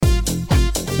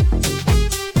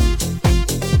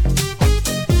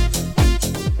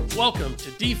Welcome to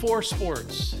D4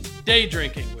 Sports, Day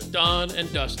Drinking with Don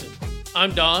and Dustin.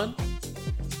 I'm Don.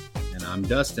 And I'm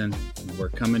Dustin. And we're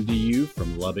coming to you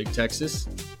from Lubbock, Texas.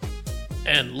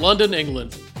 And London,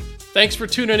 England. Thanks for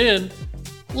tuning in.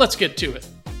 Let's get to it.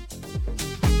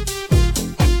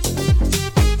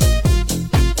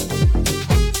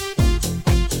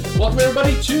 Welcome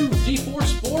everybody to D4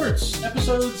 Sports,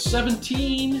 episode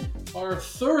 17, our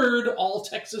third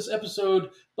all-Texas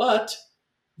episode, but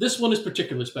this one is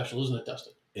particularly special, isn't it,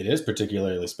 Dustin? It is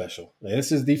particularly special.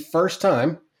 This is the first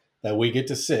time that we get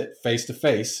to sit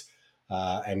face-to-face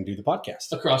and do the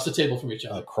podcast. Across the table from each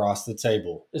other. Across the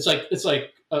table. It's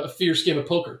like a fierce game of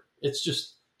poker. It's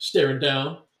just staring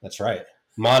down. That's right.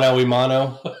 Mano y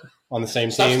mano on the same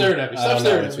Stop team. Staring at me. Stop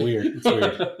staring at me. It's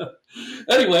weird.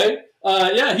 Anyway,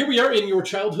 here we are in your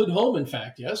childhood home, in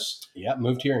fact, yes? Yeah,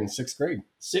 moved here in 6th grade.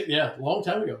 Long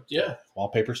time ago, yeah.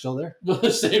 Wallpaper's still there.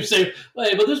 same.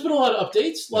 Hey, but there's been a lot of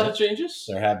updates, a lot of changes.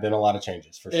 There have been a lot of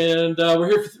changes, for sure. And we're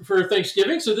here for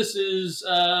Thanksgiving, so this is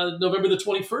November the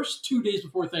 21st, 2 days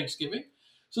before Thanksgiving.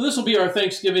 So this will be our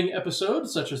Thanksgiving episode,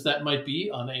 such as that might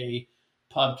be on a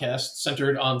podcast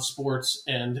centered on sports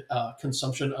and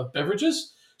consumption of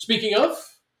beverages. Speaking of,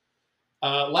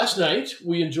 last night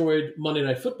we enjoyed Monday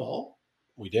Night Football.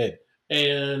 We did.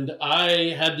 And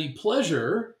I had the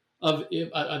pleasure of,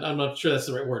 I'm not sure that's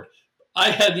the right word, I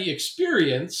had the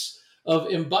experience of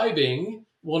imbibing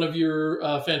one of your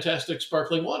fantastic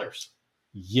sparkling waters.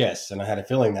 Yes, and I had a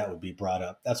feeling that would be brought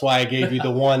up. That's why I gave you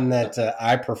the one that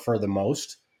I prefer the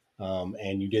most,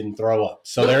 and you didn't throw up.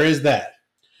 So there is that.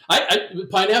 I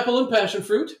pineapple and passion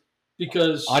fruit,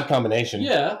 because odd combination.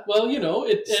 Yeah, well, you know,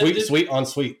 sweet on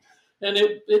sweet, and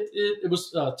it was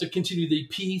to continue the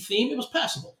P theme. It was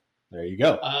passable. There you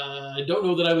go. I don't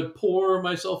know that I would pour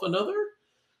myself another,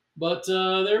 but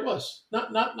there it was.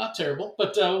 Not terrible.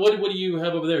 But what do you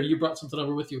have over there? You brought something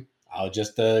over with you. Oh,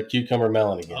 just the cucumber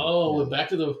melon again. Oh, yeah. back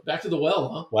to the well,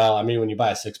 huh? Well, I mean, when you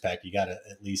buy a 6-pack, you got to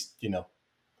at least,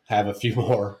 have a few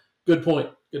more. Good point.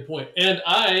 And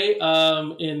I,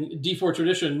 in D4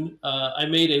 tradition, I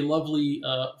made a lovely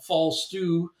fall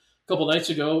stew a couple nights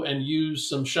ago and used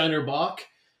some Shiner Bock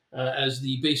as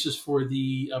the basis for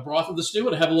the broth of the stew.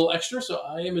 And I have a little extra, so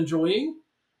I am enjoying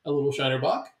a little Shiner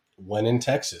Bock. When in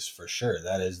Texas, for sure.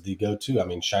 That is the go-to. I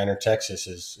mean, Shiner, Texas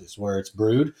is where it's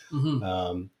brewed.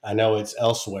 Mm-hmm. I know it's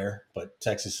elsewhere, but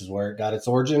Texas is where it got its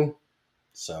origin.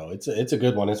 So it's a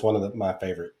good one. It's one of my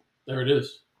favorite. There it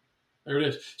is.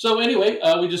 So anyway,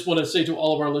 we just want to say to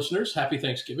all of our listeners, happy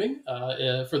Thanksgiving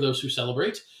for those who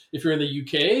celebrate. If you're in the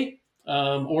UK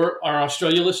or our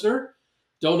Australia listener,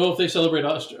 don't know if they celebrate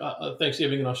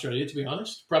Thanksgiving in Australia, to be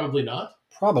honest. Probably not.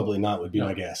 Probably not would be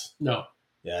my guess. No.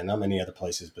 Yeah, not many other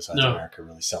places besides America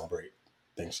really celebrate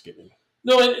Thanksgiving.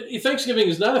 No, and Thanksgiving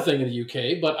is not a thing in the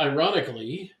UK, but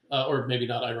ironically, or maybe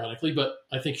not ironically, but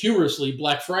I think humorously,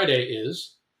 Black Friday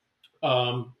is.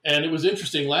 And it was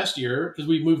interesting last year because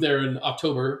we moved there in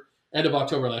October, end of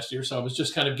October last year. So I was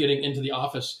just kind of getting into the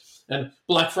office, and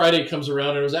Black Friday comes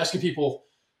around, and I was asking people,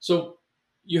 so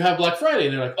you have Black Friday?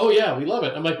 And they're like, oh yeah, we love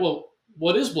it. I'm like, well,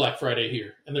 what is Black Friday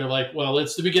here? And they're like, well,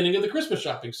 it's the beginning of the Christmas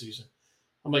shopping season.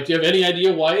 I'm like, do you have any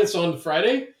idea why it's on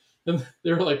Friday? And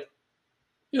they were like,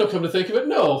 come to think of it,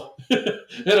 no.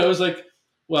 And I was like,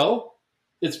 well,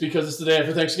 it's because it's the day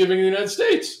after Thanksgiving in the United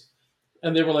States.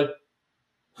 And they were like,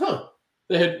 huh.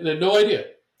 They had no idea.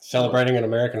 Celebrating an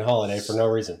American holiday for no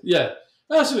reason. Yeah.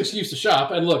 That's an excuse to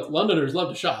shop. And look, Londoners love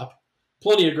to shop.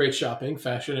 Plenty of great shopping,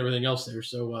 fashion, everything else there.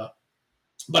 So,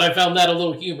 but I found that a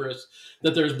little humorous,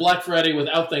 that there's Black Friday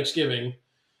without Thanksgiving.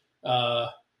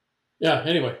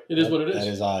 Anyway, it is what it is. That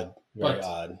is odd. Very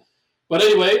odd. But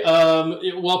anyway,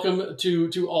 welcome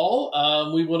to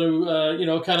all. We want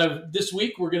to, kind of this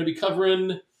week we're going to be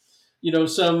covering,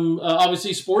 some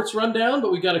obviously sports rundown,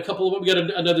 but we got a couple of them. We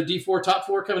got another D4 top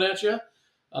 4 coming at you.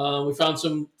 We found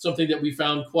something that we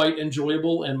found quite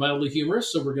enjoyable and mildly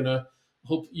humorous. So we're going to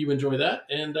hope you enjoy that.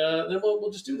 And then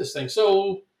we'll just do this thing.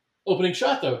 So opening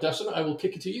shot though, Dustin, I will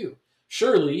kick it to you.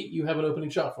 Surely you have an opening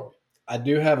shot for me. I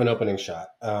do have an opening shot.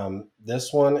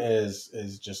 This one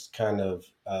is just kind of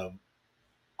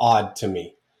odd to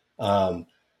me.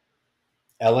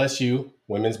 LSU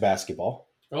women's basketball.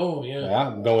 Oh, yeah. Yeah,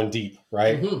 I'm going deep,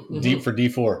 right? Mm-hmm, deep for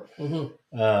D4.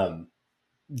 Mm-hmm.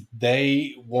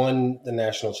 They won the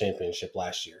national championship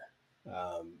last year.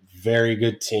 Very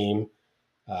good team.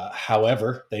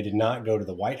 However, they did not go to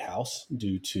the White House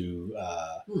due to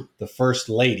the First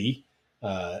Lady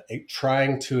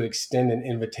trying to extend an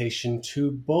invitation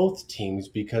to both teams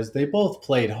because they both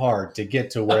played hard to get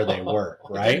to where they were,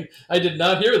 right? I did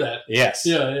not hear that. Yes.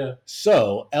 Yeah.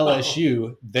 So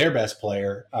LSU, their best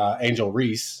player, Angel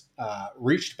Reese,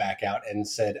 reached back out and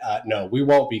said, no, we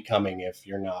won't be coming if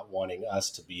you're not wanting us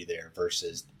to be there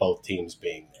versus both teams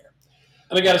being there.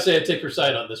 And I got to say, I take her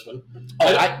side on this one.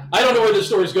 I don't know where this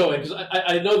story's going because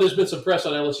I know there's been some press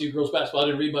on LSU girls basketball. I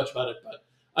didn't read much about it, but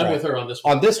I'm with her on this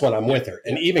one. On this one, I'm with her.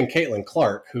 And even Caitlin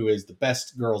Clark, who is the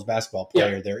best girls basketball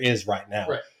player there is right now,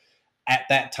 at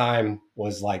that time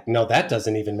was like, no, that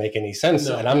doesn't even make any sense.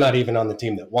 No. And I'm not even on the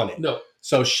team that won it. No.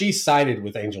 So she sided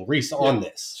with Angel Reese on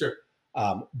this. Sure.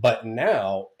 But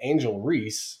now Angel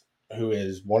Reese, who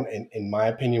is in my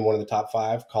opinion, one of the top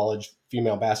 5 college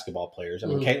female basketball players. I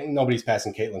mean, nobody's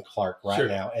passing Caitlin Clark right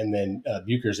now. And then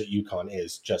Buchers at UConn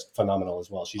is just phenomenal as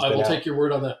well. I will take your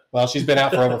word on that. Well, she's been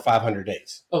out for over 500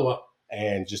 days. Oh, wow.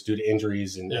 And just due to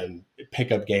injuries and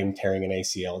pickup game tearing an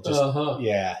ACL. Just,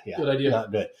 Good idea.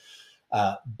 Not good.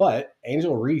 But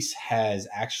Angel Reese has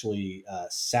actually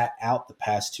sat out the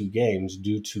past 2 games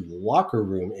due to locker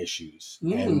room issues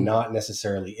and not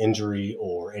necessarily injury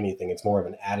or anything. It's more of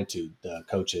an attitude. The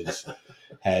coaches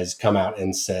has come out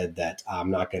and said that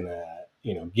I'm not going to,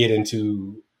 get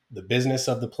into the business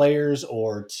of the players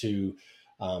or to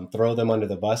throw them under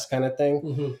the bus kind of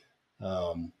thing.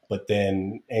 But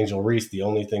then Angel Reese, the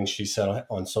only thing she said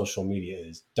on social media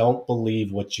is don't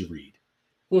believe what you read.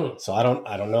 So I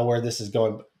don't know where this is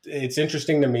going. It's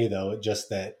interesting to me though, just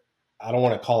that I don't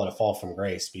want to call it a fall from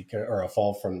grace or a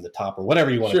fall from the top or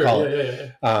whatever you want to call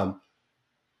it.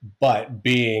 But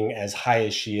being as high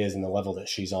as she is and the level that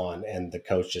she's on and the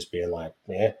coach just being like,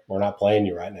 we're not playing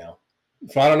you right now.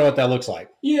 So I don't know what that looks like.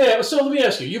 Yeah. So let me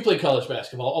ask you, you play college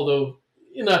basketball, although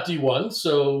you're not D1.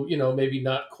 So, maybe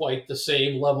not quite the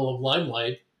same level of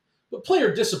limelight, but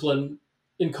player discipline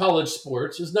in college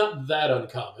sports is not that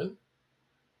uncommon.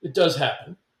 It does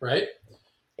happen, right?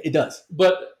 It does.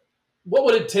 But what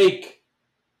would it take?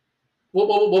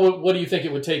 What do you think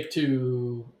it would take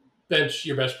to bench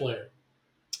your best player?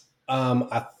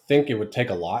 I think it would take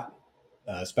a lot,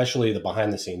 especially the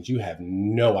behind the scenes. You have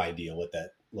no idea what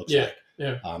that looks like.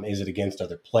 Yeah. Is it against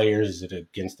other players? Is it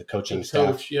against the coaching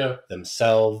staff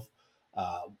themselves?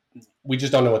 We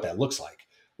just don't know what that looks like.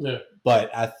 Yeah.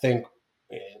 But I think,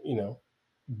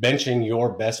 benching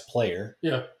your best player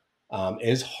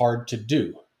is hard to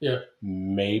do. Yeah.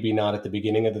 Maybe not at the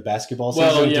beginning of the basketball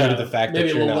season due to the fact that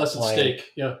you're not less playing. At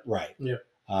stake. Yeah. Right. Yeah.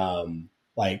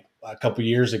 Like a couple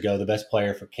years ago, the best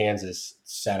player for Kansas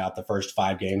sat out the first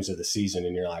 5 games of the season,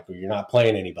 and you're like, well, you're not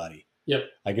playing anybody. Yep.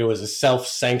 Like it was a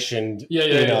self-sanctioned,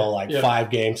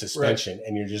 5-game suspension,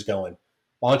 and you're just going,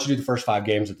 why don't you do the first 5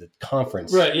 games of the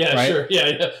conference? Right. Yeah. Right? Sure.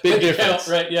 Yeah. Big difference. Count,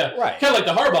 right. Yeah. Right. Kind of like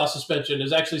the Harbaugh suspension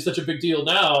is actually such a big deal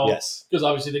now. Yes. Because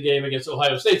obviously the game against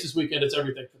Ohio State this weekend, it's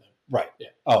everything for them. Right. Yeah.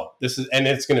 Oh, and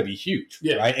it's going to be huge.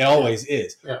 Yeah. Right. It always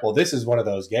is. Yeah. Well, this is one of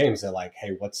those games that like,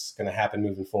 hey, what's going to happen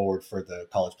moving forward for the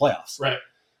college playoffs? Right.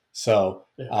 So,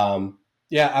 I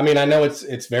mean, I know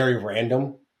it's very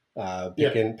random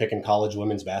picking college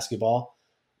women's basketball,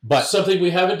 but something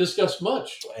we haven't discussed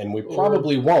much, and we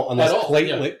probably won't unless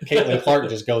Caitlin Clark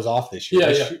just goes off this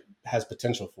year. She has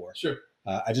potential for. Sure.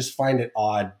 I just find it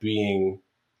odd being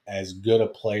as good a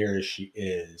player as she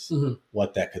is,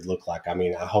 what that could look like. I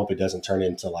mean, I hope it doesn't turn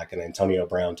into like an Antonio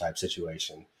Brown type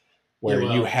situation where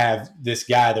you have this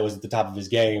guy that was at the top of his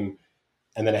game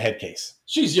and then a head case.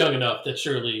 She's young enough that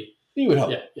surely you would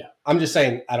hope. Yeah. I'm just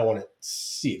saying I don't want to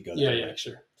see it go that way. Yeah,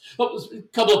 sure. Well, a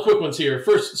couple of quick ones here.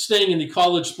 First, staying in the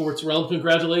college sports realm,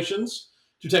 congratulations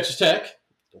to Texas Tech.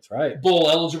 That's right. Bowl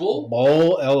eligible.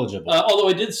 Although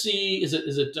I did see, is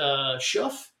it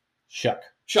Shuck?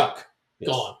 Yes.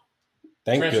 Gone.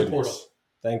 Thank Transfer goodness. Portal.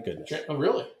 Thank goodness. Oh,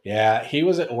 really? Yeah, he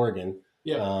was at Oregon.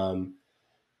 Yeah.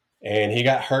 And he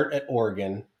got hurt at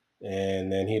Oregon,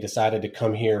 and then he decided to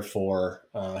come here for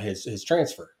his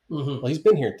transfer. Well, he's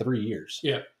been here 3 years.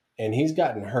 Yeah. And he's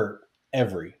gotten hurt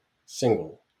every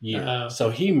single year.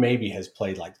 So he maybe has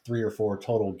played like 3 or 4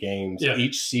 total games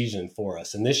each season for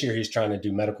us. And this year he's trying to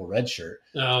do medical redshirt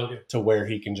to where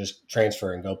he can just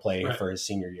transfer and go play for his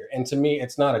senior year. And to me,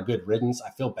 it's not a good riddance. I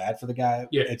feel bad for the guy.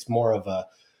 Yeah. It's more of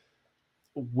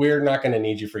we're not going to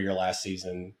need you for your last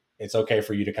season. It's okay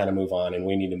for you to kind of move on, and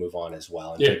we need to move on as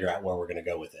well and figure out where we're going to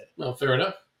go with it. No, fair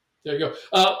enough. There you go.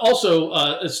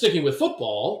 Also, sticking with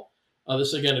football,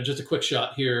 this again, just a quick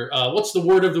shot here. What's the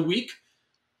word of the week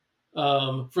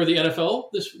for the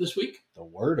NFL this week? The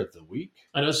word of the week?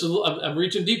 I know. So I'm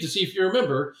reaching deep to see if you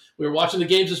remember. We were watching the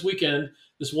games this weekend.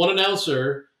 This one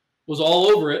announcer was all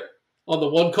over it on the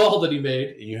one call that he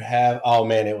made.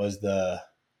 It was the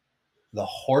The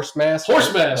horse mask?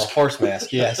 Horse mask. The horse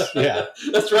mask, yes. Yeah.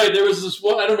 That's right. There was this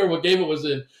one, I don't remember what game it was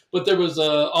in, but there was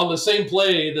on the same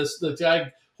play, the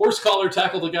guy, horse collar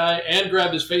tackled the guy and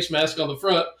grabbed his face mask on the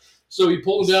front. So he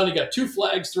pulled him down. He got 2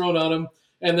 flags thrown on him.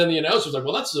 And then the announcer was like,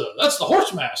 well, that's the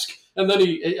horse mask. And then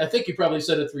I think he probably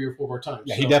said it 3 or 4 more times.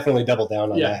 Yeah, so. He definitely doubled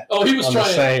down on that. Oh, he was on trying.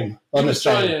 The same. On the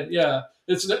same. Trying, yeah.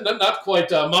 It's not quite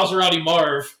Maserati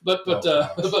Marv, but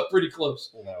pretty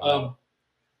close. No,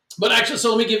 but actually, so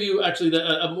let me give you actually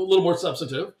a little more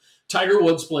substantive. Tiger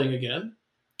Woods playing again,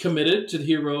 committed to the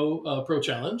Hero Pro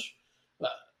Challenge.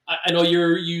 I know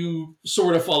you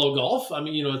sort of follow golf. I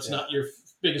mean, it's not your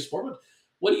biggest sport, but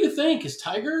what do you think? Is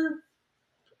Tiger?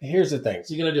 Here's the thing. Is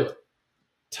he going to do it?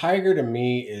 Tiger to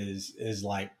me is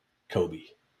like Kobe.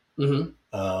 Mm-hmm.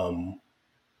 I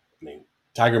mean,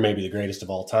 Tiger may be the greatest of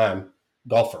all time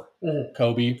golfer. Mm-hmm.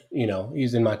 Kobe,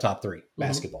 he's in my top 3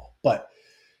 basketball. But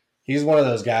he's one of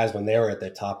those guys when they were at the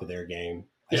top of their game,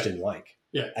 I just didn't like.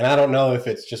 Yeah. And I don't know if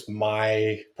it's just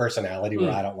my personality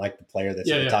where I don't like the player that's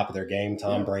at the top of their game,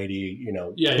 Tom Brady,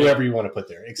 whoever you want to put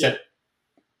there, except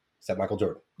Michael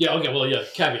Jordan. Yeah, okay, well,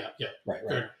 caveat, yeah. Right.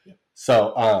 Yeah.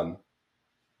 So,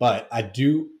 but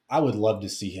I would love to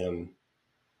see him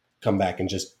come back and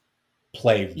just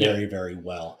play very, very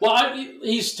well. Well,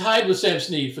 he's tied with Sam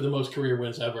Snead for the most career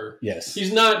wins ever. Yes.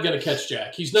 He's not going to catch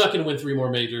Jack. He's not going to win 3 more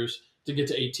majors to get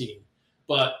to 18.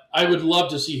 But I would love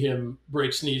to see him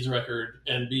break Snead's record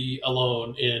and be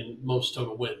alone in most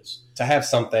total wins. To have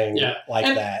something like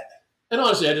that. And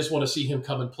honestly, I just want to see him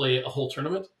come and play a whole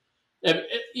tournament. And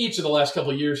each of the last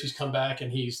couple of years, he's come back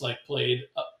and he's like played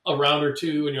a round or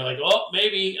 2, and you're like, oh,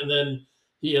 maybe, and then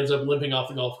he ends up limping off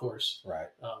the golf course. Right.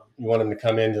 You want him to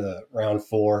come into the round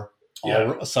 4,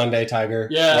 Sunday Tiger,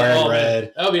 wearing red.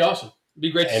 Man. That would be awesome. It'd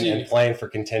be great to see. And playing for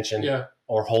contention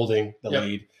or holding the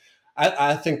lead.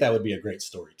 I think that would be a great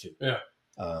story too. Yeah.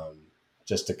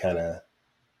 Just to kind of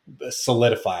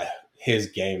solidify his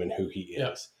game and who he is.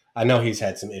 Yeah. I know he's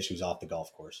had some issues off the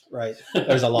golf course, right?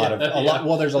 There's a lot of athletes. A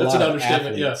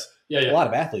lot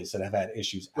of athletes that have had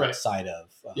issues outside of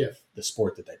the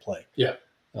sport that they play. Yeah.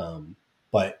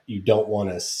 But you don't want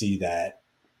to see that,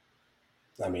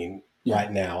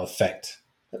 right now affect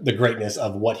the greatness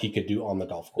of what he could do on the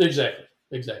golf course.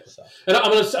 Exactly. So. And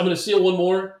I'm gonna steal one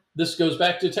more. This goes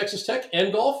back to Texas Tech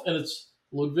and golf, and it's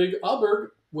Ludwig Aberg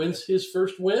gets his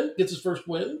first win.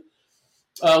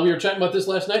 We were chatting about this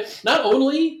last night. Not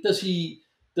only does he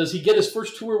get his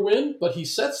first tour win, but he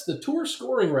sets the tour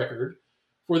scoring record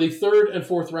for the 3rd and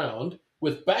 4th round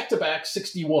with back-to-back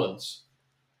 61s,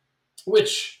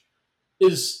 which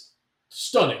is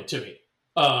stunning to me.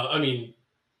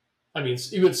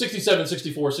 He went 67,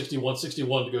 64, 61,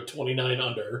 61 to go 29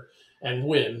 under and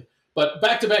win. But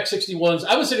back-to-back 61s,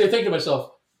 I was sitting here thinking to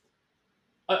myself,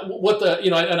 and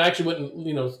I actually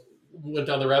went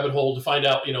down the rabbit hole to find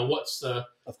out, what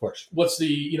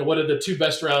are the 2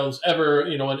 best rounds ever,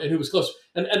 and who was close.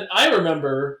 And I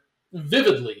remember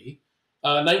vividly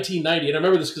 1990, and I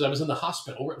remember this because I was in the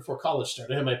hospital right before college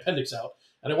started. I had my appendix out,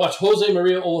 and I watched Jose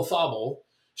Maria Olazabal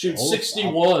shoot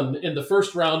 61 in the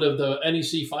first round of the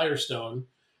NEC Firestone.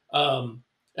 And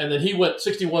then he went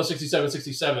 61, 67,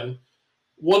 67.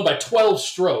 Won by 12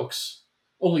 strokes.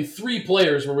 Only 3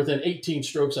 players were within 18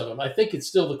 strokes of him. I think it's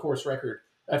still the course record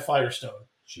at Firestone.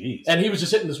 Jeez. And he was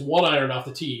just hitting this 1-iron off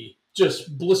the tee,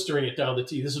 just blistering it down the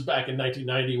tee. This is back in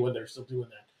 1990 when they're still doing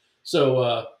that.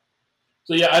 So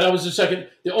yeah, and I was just checking.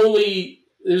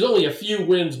 There's only a few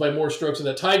wins by more strokes than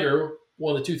that. Tiger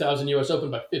won the 2000 U.S. Open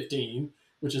by 15,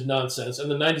 which is nonsense, and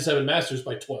the 97 Masters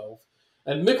by 12.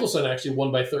 And Mickelson actually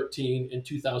won by 13 in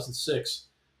 2006.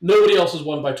 Nobody else has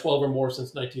won by 12 or more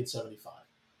since 1975.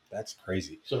 That's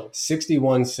crazy. So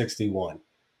 61-61.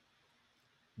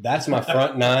 That's my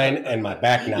front 9 and my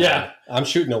back 9. Yeah. I'm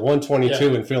shooting a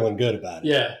 122 and feeling good about it.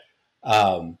 Yeah.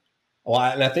 And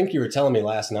I think you were telling me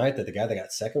last night that the guy that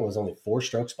got second was only 4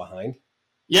 strokes behind.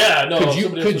 Yeah. No.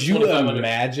 Could you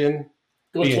imagine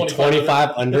being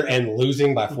 25 under and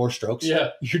losing by 4 strokes? Yeah.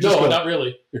 You're just not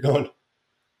really. You're going,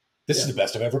 this is the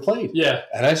best I've ever played. Yeah.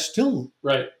 And I still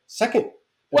second.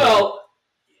 Well,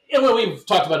 and when we've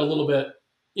talked about it a little bit,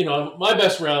 my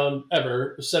best round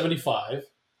ever was 75. It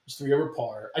was 3 over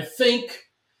par. I think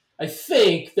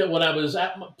that when I was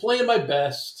playing my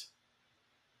best,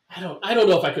 I don't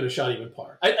know if I could have shot even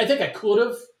par. I think I could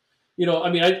have.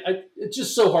 It's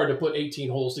just so hard to put 18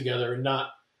 holes together and not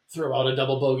throw out a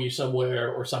double bogey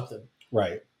somewhere or something.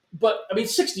 Right. But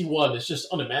 61 is just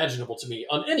unimaginable to me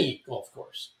on any golf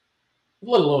course,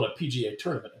 let alone a PGA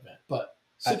tournament event. But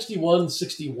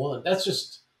 61, that's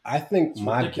just. I think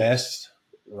my best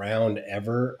round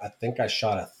ever, I think I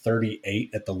shot a 38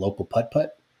 at the local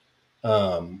putt-putt.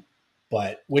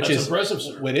 but which That's is impressive,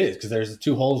 sir. what it is, because there's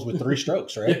 2 holes with 3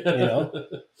 strokes, right?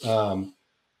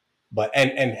 But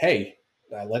and hey,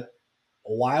 a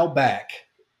while back,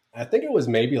 I think it was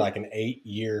maybe like an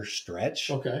 8-year stretch.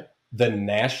 Okay. The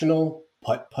national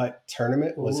putt-putt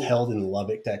tournament was held in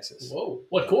Lubbock, Texas. Whoa.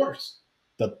 What course?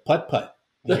 The putt-putt.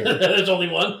 There's only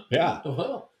one? Yeah.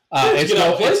 Well,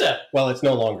 It's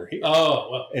no longer here. Oh,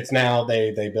 well. It's now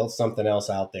they built something else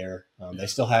out there. They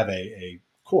still have a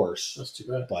course. That's too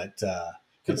bad. But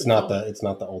it's not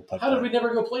the old putt-putt. How did we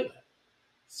never go play that?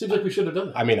 Seems like we should have done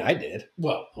that. I mean, I did.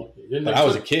 Well, but I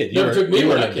was a kid. You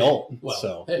were an adult. Well,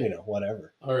 so,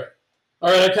 whatever. All right.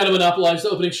 I kind of monopolized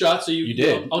the opening shot, so you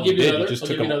did. I'll give you another. You just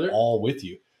took them all with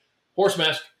you. Horse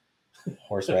mask.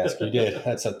 Horse mask. You did.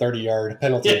 That's a 30-yard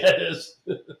penalty. Yeah, it is.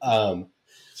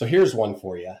 So here's one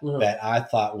for you that I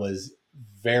thought was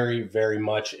very, very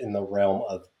much in the realm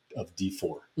of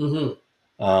D4.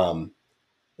 Mm-hmm.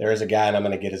 There is a guy, and I'm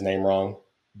going to get his name wrong.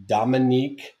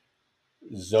 Dominique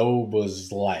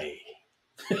Zobozlai.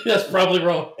 That's probably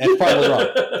wrong. That's probably wrong.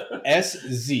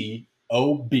 Szobozlai.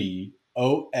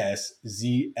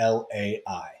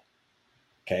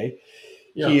 Okay.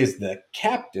 Yeah. He is the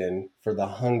captain for the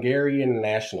Hungarian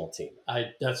national team.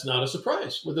 That's not a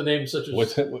surprise with a name such as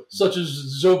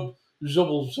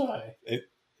Zobozlai.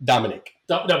 Dominic.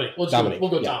 Dominic. We'll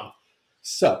go Tom.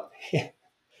 So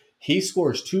he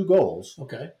scores 2 goals.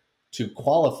 Okay. To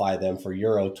qualify them for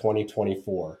Euro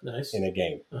 2024 in a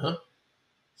game. Uh-huh.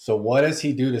 So what does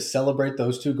he do to celebrate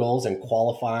those 2 goals and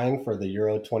qualifying for the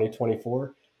Euro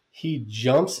 2024? He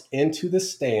jumps into the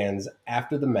stands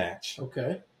after the match.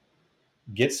 Okay.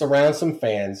 Gets around some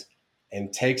fans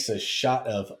and takes a shot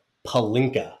of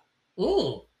Palinka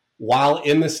while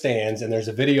in the stands. And there's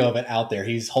a video of it out there.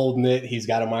 He's holding it. He's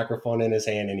got a microphone in his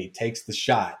hand, and he takes the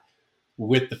shot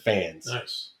with the fans.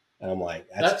 Nice. And I'm like,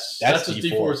 that's as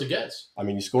D4 as it gets. I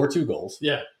mean, you score 2 goals.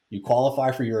 Yeah. You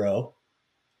qualify for Euro,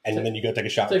 and then you go take a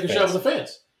shot with the fans. Take a shot with the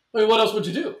fans. I mean, what else would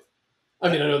you do? I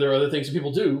mean, I know there are other things that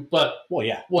people do, but what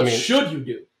should you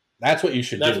do? That's what you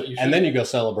should do. And then you go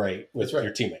celebrate with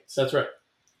your teammates. That's right.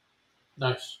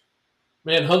 Nice.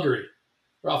 Man, Hungary.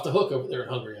 We're off the hook over there in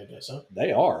Hungary, I guess, huh?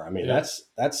 They are. I mean, that's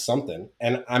something.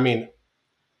 And, I mean,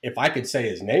 if I could say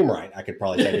his name right, I could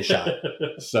probably take a shot.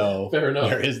 So fair enough.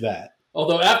 There is that.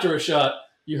 Although after a shot,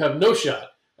 you have no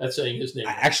shot at saying his name.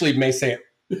 I actually may say it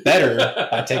better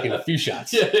by taking a few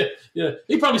shots. Yeah.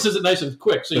 He probably says it nice and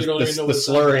quick, so you don't even know what the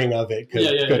slurring of it could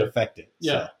affect it.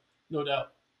 Yeah, no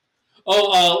doubt.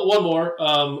 One more.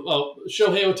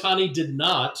 Shohei Ohtani did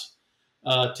not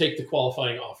take the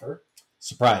qualifying offer.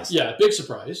 Surprise. Yeah, big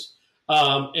surprise.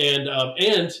 And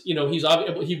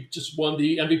he just won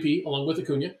the MVP along with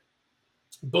Acuna.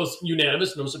 Both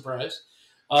unanimous, no surprise.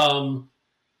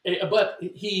 But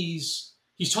he's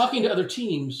talking to other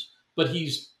teams, but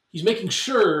he's making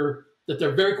sure that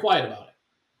they're very quiet about it.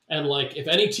 And like, if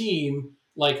any team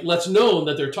lets known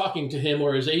that they're talking to him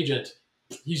or his agent,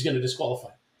 he's going to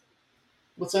disqualify.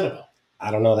 What's that about?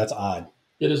 I don't know. That's odd.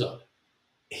 It is odd.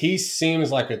 He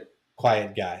seems like a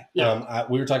quiet guy. Yeah.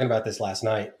 We were talking about this last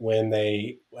night when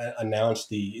they announced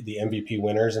the MVP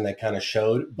winners, and they kind of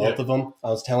showed both of them. I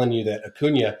was telling you that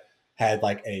Acuna had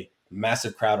like a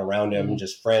massive crowd around him,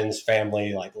 just friends,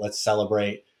 family, like, let's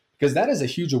celebrate, because that is a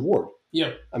huge award.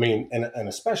 Yeah. I mean, and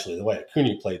especially the way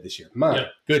Acuna played this year. My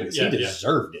goodness, he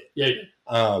deserved it. Yeah, he did.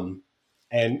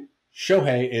 And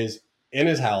Shohei is in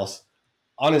his house,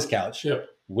 on his couch,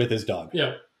 with his dog.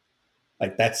 Yeah.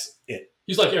 Like, that's it.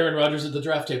 He's like Aaron Rodgers at the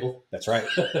draft table. That's right.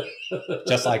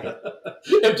 Just like it.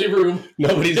 Empty room.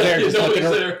 Nobody's there. Just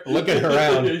looking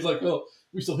around. He's like, oh,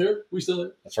 we still here? We still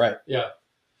here? That's right. Yeah.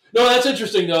 No, that's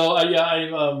interesting though. I'm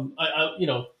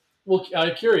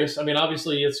curious. I mean,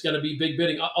 obviously it's going to be big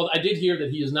bidding. I did hear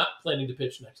that he is not planning to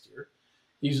pitch next year.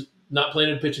 He's not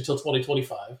planning to pitch until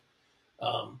 2025.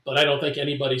 But I don't think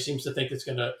anybody seems to think it's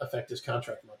going to affect his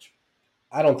contract much.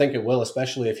 I don't think it will,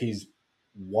 especially if he's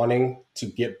wanting to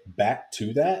get back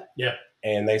to that. Yeah.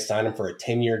 And they sign him for a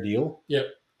 10-year deal. Yep.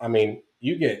 I mean,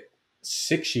 you get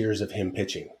 6 years of him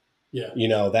pitching. Yeah.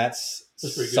 That's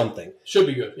something. Good. Should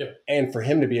be good. Yeah. And for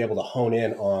him to be able to hone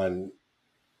in on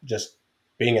just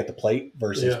being at the plate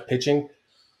versus pitching,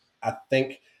 I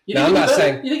think. I'm not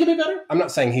saying. You think it'll be better? I'm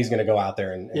not saying he's going to go out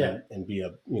there and be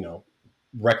a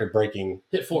record-breaking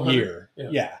hit 400 year.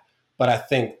 Yeah. But I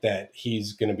think that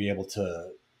he's going to be able to.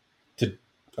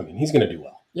 I mean, he's going to do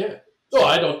well. Yeah. Oh,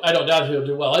 I don't doubt he'll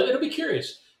do well. It'll be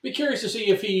curious. Be curious to see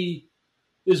if he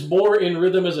is more in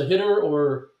rhythm as a hitter,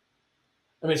 or.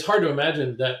 I mean, it's hard to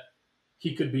imagine that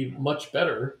he could be much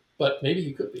better, but maybe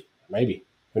he could be. Maybe.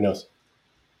 Who knows?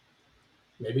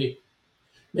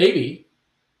 Maybe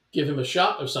give him a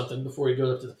shot of something before he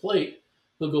goes up to the plate,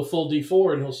 he'll go full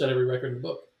D4 and he'll set every record in the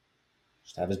book.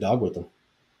 Just have his dog with him.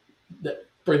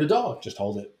 Bring the dog. Just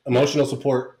hold it. Emotional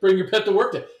support. Bring your pet to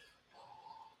work day.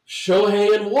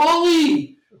 Shohei and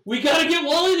Wally. We got to get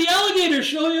Wally the alligator,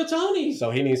 Shohei Ohtani.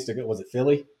 So he needs to go. Was it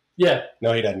Philly? Yeah.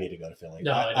 No, he doesn't need to go to Philly.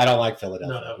 No, I don't like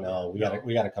Philadelphia. No, we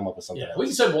got to come up with something else. We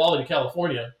can send Wally to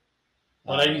California.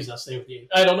 But he's not staying with the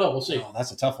Angels. I don't know. We'll see. Oh,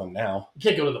 that's a tough one now. You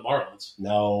can't go to the Marlins.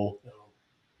 No.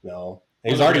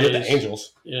 He's already with the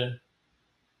Angels. Yeah.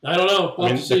 I don't know.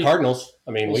 We'll the Cardinals.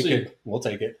 We'll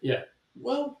take it. Yeah.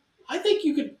 Well, I think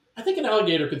an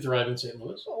alligator could thrive in St.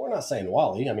 Louis. Well, we're not saying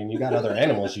Wally. You got other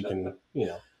animals you can,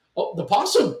 Oh, the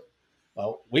possum.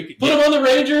 Well, we could put him on the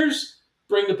Rangers.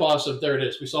 Bring the possum. There it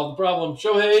is. We solved the problem.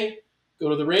 Shohei, go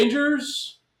to the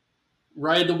Rangers.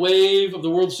 Ride the wave of the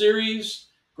World Series.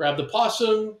 Grab the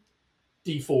possum.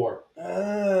 D4.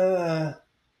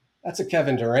 That's a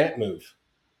Kevin Durant move.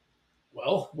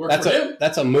 Well, for him.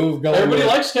 That's a move going. Everybody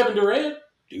likes Kevin Durant.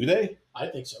 Do they? I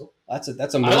think so. That's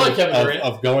a move I like Kevin Durant.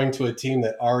 of going to a team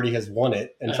that already has won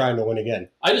it and trying to win again.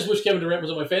 I just wish Kevin Durant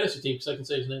was on my fantasy team because I can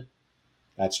say his name.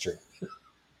 That's true.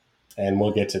 And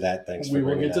we'll get to that. Thanks for bringing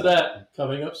it up. We will get to that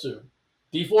coming up soon.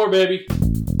 D4, baby.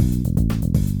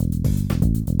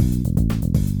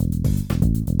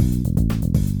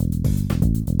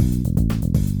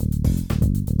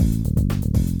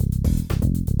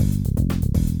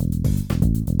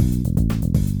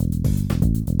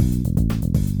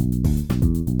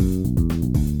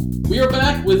 We are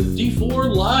back with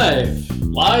D4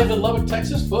 Live in Lubbock,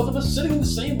 Texas. Both of us sitting in the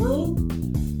same room,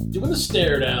 doing the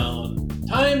stare down.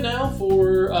 Time now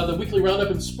for the weekly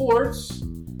roundup in sports.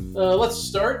 Let's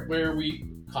start where we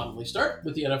commonly start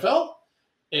with the NFL.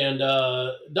 And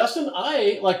Dustin,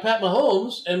 I, like Pat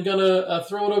Mahomes, am going to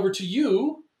throw it over to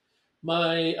you,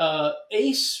 my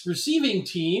ace receiving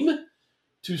team,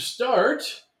 to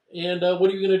start. And what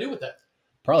are you going to do with that?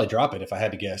 Probably drop it if I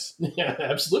had to guess. Yeah,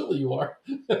 absolutely you are.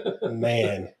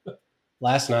 Man,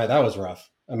 last night, that was rough.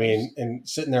 And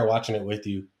sitting there watching it with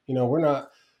you,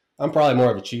 I'm probably more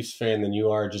of a Chiefs fan than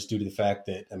you are just due to the fact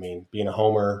that, being a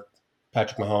homer,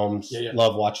 Patrick Mahomes,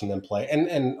 love watching them play.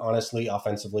 And honestly,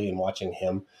 offensively and watching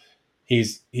him,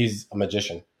 he's a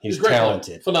magician. He's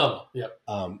talented. Phenomenal, yeah.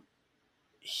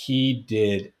 He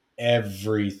did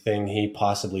everything he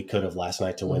possibly could have last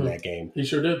night to win that game. He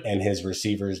sure did. And his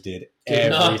receivers did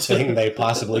everything they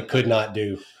possibly could not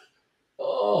do.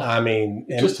 Oh,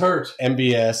 it just hurt.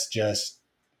 MBS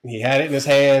he had it in his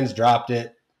hands, dropped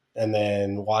it, and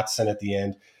then Watson at the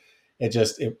end.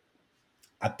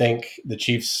 I think the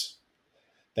Chiefs,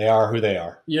 they are who they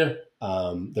are. Yeah.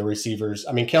 The receivers.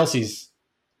 Kelsey's,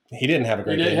 he didn't have a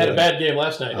great game. He had a bad game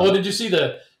last night. Did you see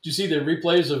the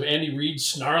replays of Andy Reid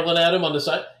snarling at him on the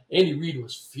side? Andy Reid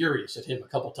was furious at him a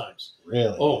couple times.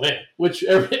 Really? Oh, man.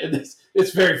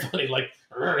 It's very funny. Like,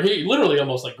 he literally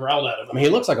almost growled at him. He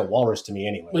looks like a walrus to me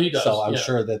anyway. Well, he does. So I'm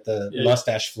sure that the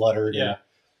mustache fluttered. Yeah.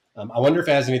 And, I wonder if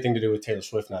it has anything to do with Taylor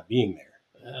Swift not being there.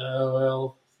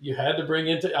 Well, you had to bring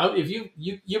in if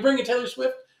you bring in Taylor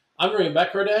Swift, I'm bringing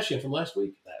back Kardashian from last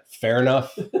week. Fair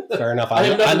enough. I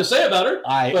have nothing to say about her.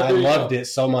 I loved it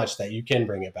so much that you can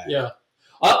bring it back. Yeah.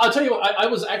 I'll tell you what, I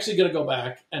was actually going to go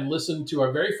back and listen to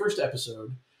our very first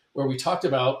episode where we talked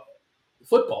about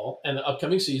football and the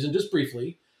upcoming season just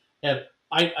briefly. And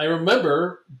I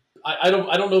remember, I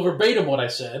don't know verbatim what I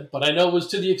said, but I know it was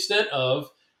to the extent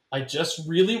of, I just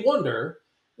really wonder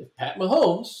if Pat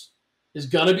Mahomes is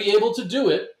going to be able to do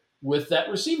it with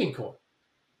that receiving core.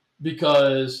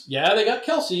 Because, they got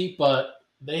Kelsey, but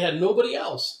they had nobody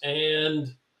else.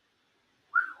 And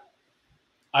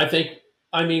I think,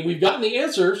 we've gotten the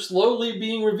answer slowly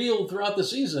being revealed throughout the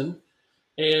season.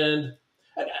 And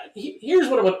here's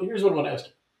what I want to ask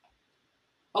you.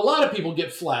 A lot of people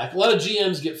get flack. A lot of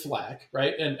GMs get flack,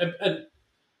 right? And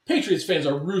Patriots fans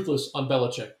are ruthless on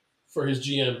Belichick for his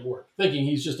GM work, thinking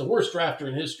he's just the worst drafter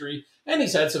in history. And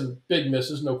he's had some big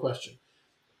misses, no question.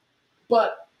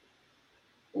 But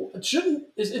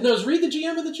is Reid the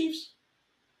GM of the Chiefs?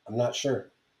 I'm not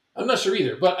sure. I'm not sure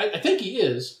either, but I think he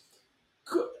is.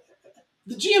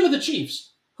 The GM of the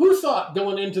Chiefs, who thought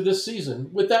going into this season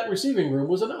with that receiving room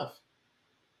was enough?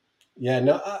 Yeah,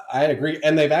 no, I agree.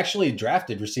 And they've actually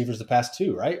drafted receivers the past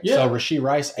two, right? Yeah. So Rashee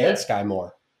Rice and Sky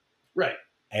Moore. Right.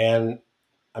 And,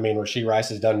 Rashee Rice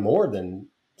has done more than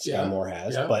Sky Moore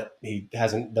has, but he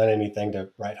hasn't done anything to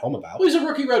write home about. Well, he's a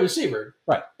rookie wide receiver.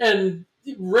 Right. And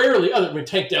rarely,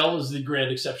 Tank Dell is the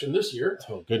grand exception this year.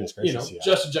 Oh, goodness gracious.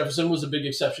 Justin Jefferson was a big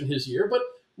exception his year, but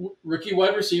rookie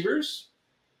wide receivers,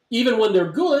 even when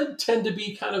they're good, tend to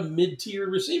be kind of mid-tier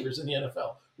receivers in the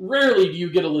NFL. Rarely do you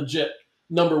get a legit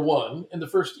number one in the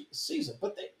first season.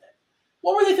 But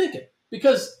what were they thinking?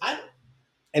 Because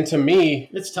And to me,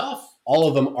 It's tough. all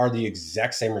of them are the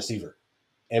exact same receiver.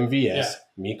 MVS,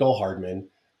 Mecole Hardman,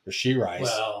 Rashee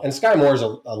Rice, and Sky Moore's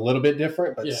a little bit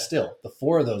different, but still, the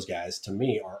four of those guys to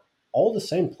me are all the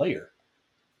same player.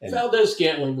 And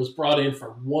Valdez-Scantling was brought in for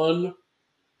one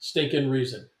stinking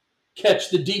reason: catch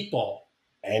the deep ball.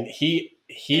 And he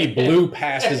blew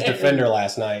past his defender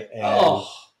last night. And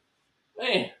oh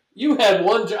man, you had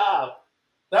one job.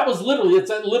 That was literally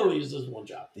is his one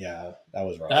job. Yeah, that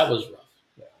was rough. That was rough.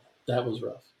 Yeah. That was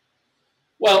rough.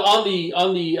 Well, on the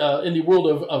in the world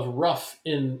of rough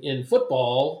in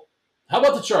football, how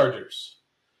about the Chargers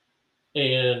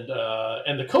and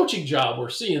the coaching job we're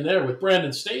seeing there with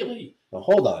Brandon Staley? Now,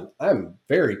 hold on, I'm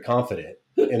very confident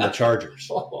in the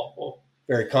Chargers.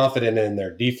 Very confident in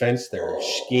their defense, their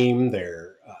scheme,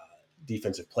 their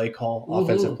defensive play call,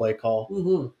 offensive play call.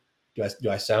 Mm-hmm.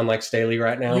 Do I sound like Staley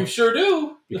right now? You sure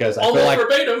do. Because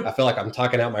I feel like I'm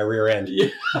talking out my rear end. Yeah.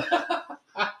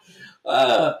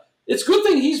 It's a good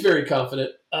thing he's very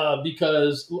confident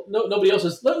because nobody else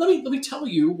is. Let me tell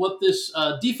you what this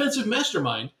defensive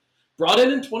mastermind brought in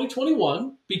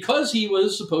 2021 because he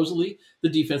was supposedly the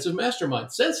defensive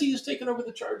mastermind. Since he has taken over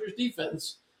the Chargers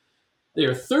defense, they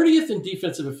are 30th in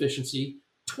defensive efficiency,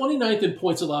 29th in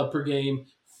points allowed per game,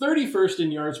 31st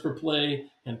in yards per play,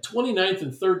 and 29th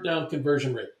in third down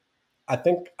conversion rate. I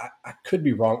think I could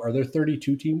be wrong. Are there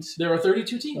 32 teams? There are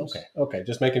 32 teams. Okay.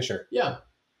 Just making sure. Yeah.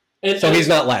 So he's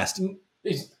not last.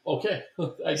 He's okay.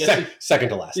 I guess second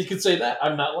to last. You could say that.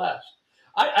 I'm not last.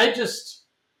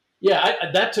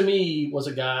 That to me was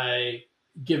a guy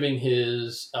giving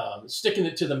his sticking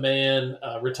it to the man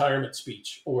retirement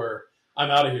speech or I'm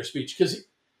out of here speech because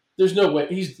there's no way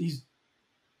he's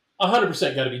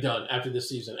 100% got to be done after this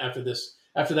season, after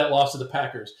that loss to the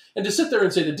Packers. And to sit there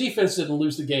and say the defense didn't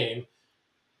lose the game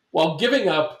while giving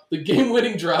up the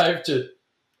game-winning drive to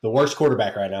the worst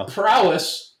quarterback right now.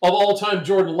 Prowess of all-time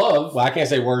Jordan Love. Well, I can't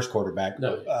say worst quarterback.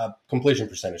 No. Completion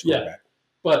percentage quarterback. Yeah.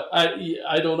 But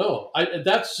I don't know.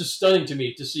 That's just stunning to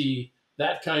me to see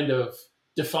that kind of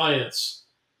defiance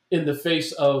in the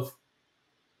face of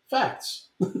facts.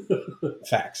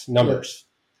 Facts. Numbers.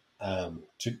 Yeah.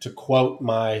 To quote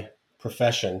my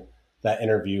profession, that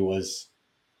interview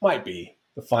might be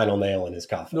the final nail in his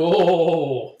coffin.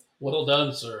 Oh, well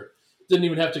done, sir. Didn't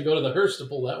even have to go to the hearse to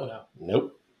pull that one out.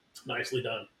 Nope. Nicely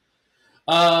done.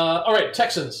 All right,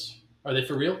 Texans. Are they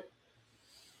for real?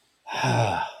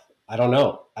 I don't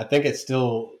know. I think it's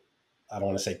still, I don't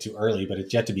want to say too early, but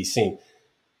it's yet to be seen.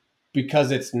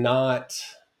 Because it's not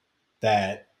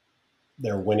that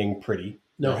they're winning pretty.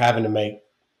 No. They're having to make,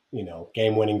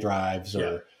 game-winning drives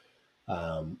or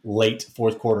late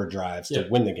fourth quarter drives to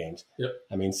win the games. Yep.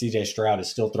 I mean, C.J. Stroud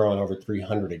is still throwing over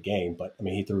 300 a game, but,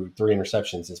 he threw 3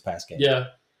 interceptions this past game. Yeah.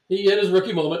 He had his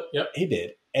rookie moment. Yep. He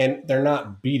did. And they're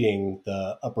not beating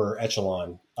the upper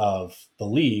echelon of the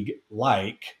league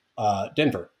like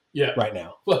Denver right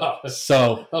now. Wow.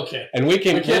 So, okay. And we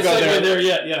can't go there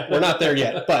yet. Yeah. We're not there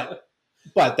yet, but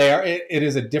they are. It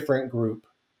is a different group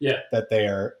that they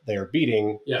are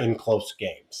beating in close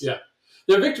games. Yeah.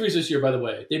 Their victories this year, by the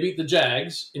way, they beat the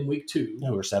Jags in week 2.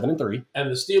 Who are 7-3. And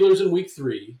the Steelers in week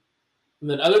 3. And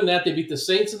then other than that, they beat the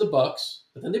Saints and the Bucks.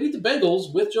 But then they beat the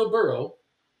Bengals with Joe Burrow.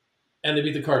 And they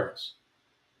beat the Cardinals.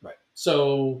 Right.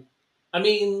 So,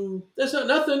 there's not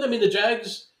nothing. The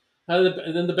Jags,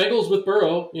 and then the Bengals with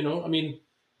Burrow, I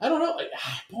don't know.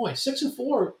 Boy,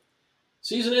 6-4.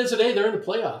 Season ends today. They're in the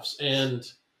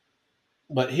playoffs.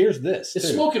 But here's this. It's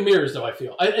smoke and mirrors, though, I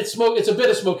feel. It's a bit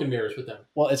of smoke and mirrors with them.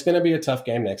 Well, it's going to be a tough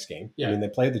game next game. Yeah. They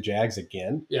play the Jags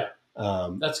again. Yeah.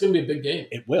 That's going to be a big game.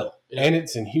 It will. Yeah. And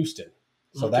it's in Houston.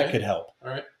 So that could help. All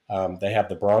right. They have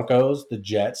the Broncos, the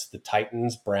Jets, the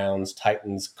Titans, Browns,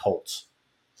 Colts.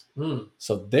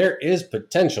 So there is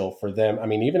potential for them.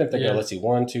 Even if they go, let's see,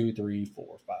 1, 2, 3,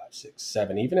 4, 5, 6,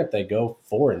 7. Even if they go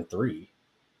 4-3,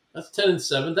 that's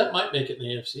 10-7. That might make it in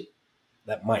the AFC.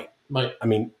 That might. Might.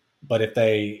 But if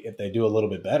they do a little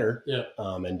bit better,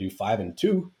 and do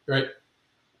 5-2, right?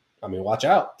 Watch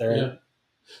out.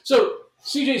 So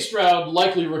C.J. Stroud,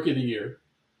 likely rookie of the year.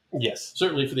 Yes.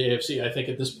 Certainly for the AFC, I think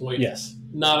at this point, yes,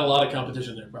 not a lot of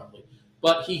competition there probably.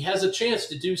 But he has a chance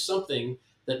to do something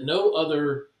that no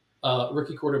other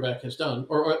rookie quarterback has done,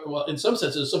 or well, in some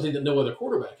senses, something that no other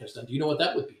quarterback has done. Do you know what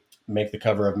that would be? Make the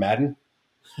cover of Madden?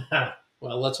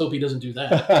 Well, let's hope he doesn't do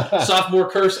that. Sophomore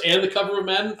curse and the cover of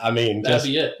Madden? That'd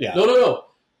be it. Yeah. No.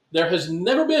 There has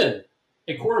never been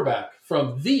a quarterback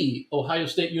from the Ohio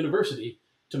State University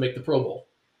to make the Pro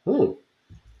Bowl.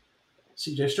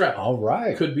 C.J. Stroud. All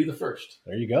right. Could be the first.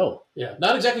 There you go. Yeah.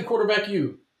 Not exactly quarterback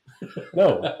you.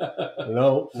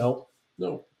 No.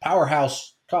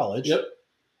 Powerhouse college. Yep.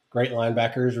 Great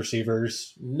linebackers,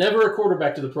 receivers. Never a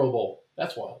quarterback to the Pro Bowl.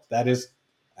 That's wild. That's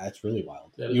really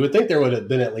wild. That is You would think there would have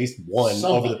been at least one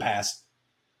somebody. over the past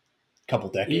couple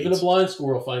decades. Even a blind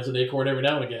squirrel finds an acorn every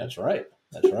now and again. That's right.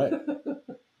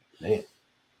 Man.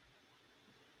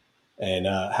 And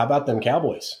how about them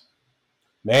Cowboys?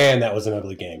 Man, that was an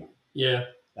ugly game. Yeah.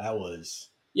 That was.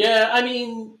 Yeah, I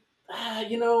mean,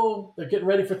 they're getting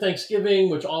ready for Thanksgiving,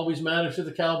 which always matters to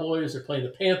the Cowboys. They're playing the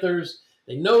Panthers.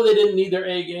 They know they didn't need their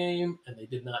A game, and they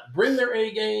did not bring their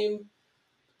A game.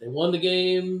 They won the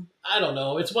game. I don't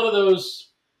know. It's one of those.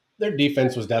 Their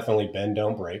defense was definitely bend,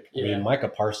 don't break. Yeah. I mean, Micah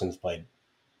Parsons played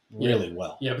really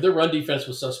well. Yeah, but their run defense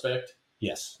was suspect.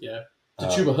 Yes. Yeah. To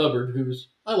Chuba Hubbard,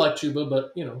 I like Chuba,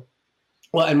 but,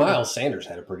 Well, and Miles Sanders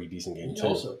had a pretty decent game, too.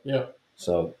 Also, yeah.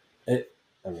 So,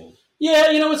 Yeah,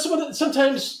 it's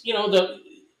sometimes,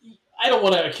 I don't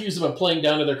want to accuse them of playing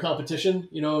down to their competition,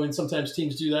 and sometimes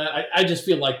teams do that. I just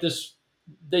feel like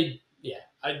they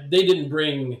didn't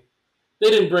bring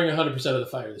 100% of the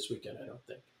fire this weekend, I don't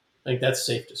think. I think that's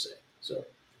safe to say. So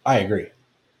I agree.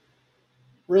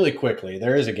 Really quickly,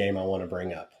 there is a game I want to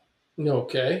bring up.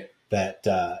 Okay. That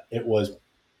it was,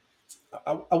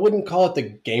 I wouldn't call it the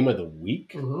game of the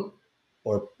week,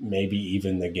 or maybe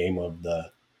even the game of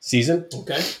the season.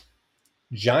 Okay.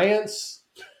 Giants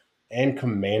and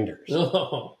Commanders.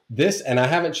 Oh. And I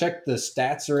haven't checked the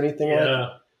stats or anything like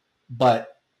that,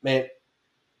 but man,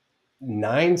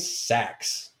 9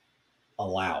 sacks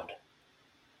allowed.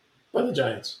 By the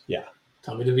Giants. Yeah.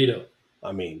 Tommy DeVito.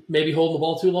 I mean, maybe holding the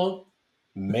ball too long?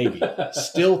 Maybe.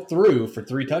 Still threw for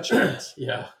 3 touchdowns.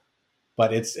 Yeah.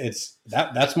 But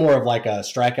that's more of like a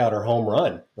strikeout or home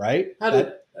run, right? How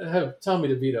did have Tommy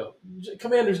DeVito,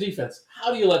 Commanders defense?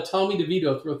 How do you let Tommy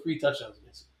DeVito throw 3 touchdowns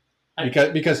against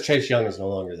you? Because Chase Young is no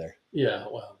longer there. Yeah,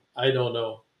 well, I don't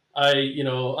know.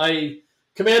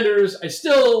 Commanders. I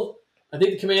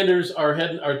think the Commanders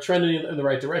are trending in the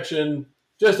right direction.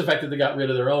 Just the fact that they got rid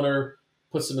of their owner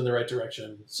puts them in the right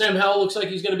direction. Sam Howell looks like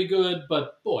he's going to be good,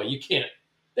 but boy, you can't.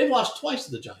 They've lost twice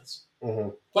to the Giants. Mm-hmm.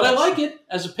 But I like it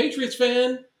as a Patriots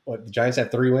fan. What, the Giants have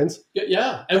 3 wins?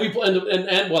 Yeah, and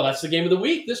that's the game of the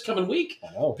week this coming week.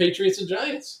 I know. Patriots and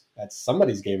Giants. That's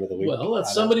somebody's game of the week. Well,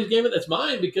 that's somebody's game. That's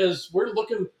mine because we're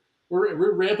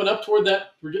ramping up toward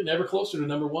that. We're getting ever closer to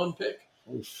number 1 pick.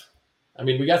 Oof. I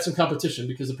mean, we got some competition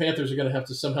because the Panthers are going to have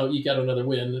to somehow eke out another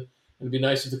win. And it'd be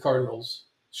nice if the Cardinals.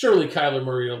 Surely Kyler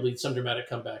Murray will lead some dramatic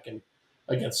comeback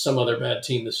against some other bad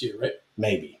team this year, right?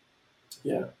 Maybe.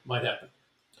 Yeah, might happen.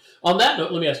 On that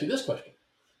note, let me ask you this question.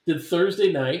 Did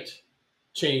Thursday night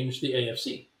change the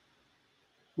AFC?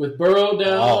 With Burrow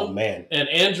down oh, man. And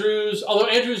Andrews, although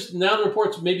Andrews now the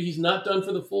reports maybe he's not done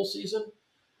for the full season,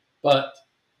 but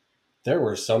there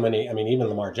were so many. I mean, even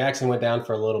Lamar Jackson went down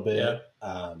for a little bit.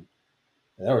 Yeah.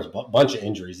 There was a bunch of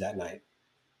injuries that night.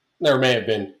 There may have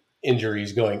been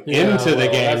injuries going into the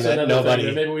game that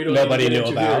nobody knew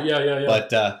about. Yeah.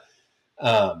 But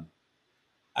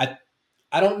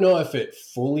I don't know if it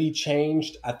fully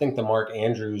changed. I think the Mark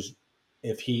Andrews,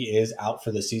 if he is out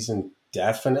for the season,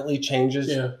 definitely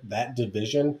changes that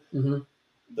division. Mm-hmm.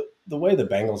 The way the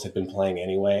Bengals have been playing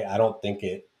anyway, I don't think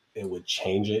it would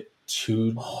change it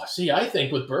too. Oh, see, I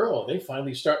think with Burrow, they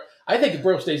finally start. I think if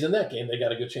Burrow stays in that game, they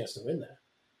got a good chance to win that.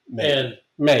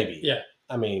 Maybe. Yeah.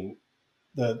 I mean,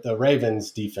 the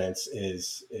Ravens defense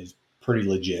is pretty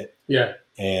legit. Yeah.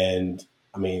 And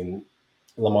I mean,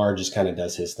 Lamar just kind of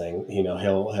does his thing.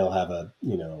 He'll have a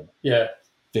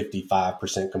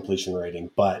 55% completion rating,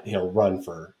 but he'll run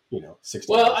for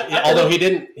 60. Well, although he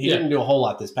didn't do a whole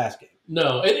lot this past game.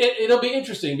 No, it'll be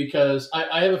interesting because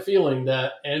I have a feeling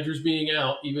that Andrews being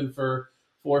out even for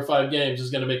 4 or 5 games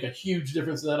is going to make a huge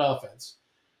difference in that offense.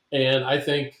 And I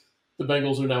think the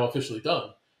Bengals are now officially done.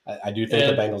 I do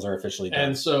think the Bengals are officially done.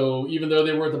 And so even though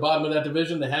they were at the bottom of that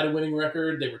division, they had a winning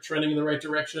record. They were trending in the right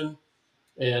direction.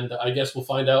 And I guess we'll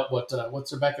find out what's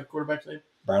their backup quarterback's name?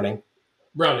 Browning.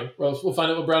 Well, we'll find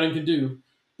out what Browning can do.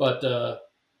 But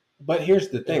here's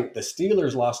the thing. The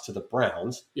Steelers lost to the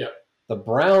Browns. Yeah. The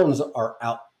Browns are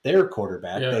out their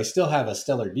quarterback. Yeah. They still have a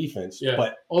stellar defense. Yeah.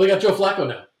 But they got Joe Flacco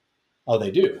now. Oh,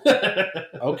 they do?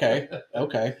 Okay.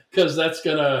 Because that's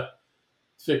going to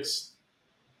fix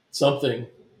something.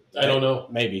 I don't know.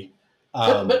 Maybe.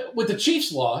 But with the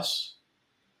Chiefs' loss,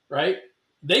 right,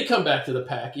 they come back to the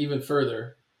pack even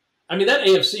further. I mean, that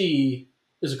AFC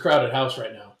is a crowded house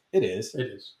right now. It is.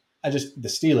 The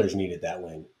Steelers needed that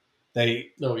win.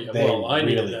 I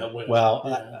needed that win.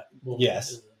 Well,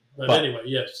 yes. But anyway,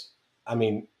 yes. I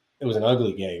mean, it was an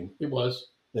ugly game. It was.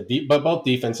 But both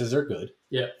defenses are good.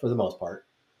 Yeah. For the most part.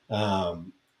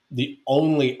 The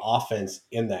only offense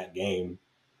in that game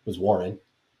was Warren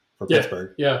for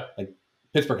Pittsburgh. Yeah. Like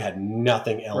Pittsburgh had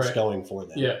nothing else Right. going for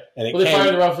them. Yeah. And Well, they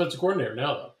fired their offensive coordinator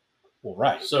now, though. Well,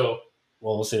 right. So,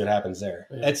 well, we'll see what happens there.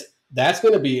 Yeah. That's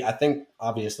going to be, I think,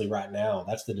 obviously right now,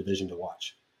 that's the division to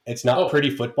watch. It's not pretty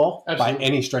football by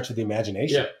any stretch of the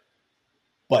imagination. Yeah.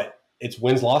 But it's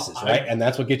wins, losses, right? And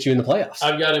that's what gets you in the playoffs.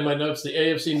 I've got in my notes the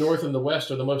AFC North and the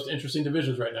West are the most interesting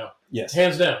divisions right now. Yes.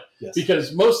 Hands down. Yes.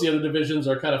 Because most of the other divisions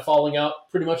are kind of falling out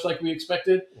pretty much like we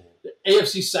expected. The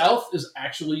AFC South is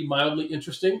actually mildly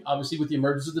interesting, obviously with the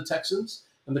emergence of the Texans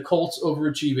and the Colts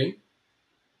overachieving.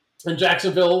 And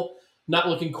Jacksonville not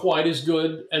looking quite as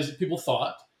good as people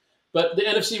thought. But the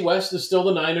NFC West is still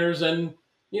the Niners and,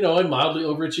 and mildly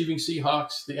overachieving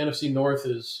Seahawks. The NFC North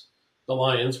is the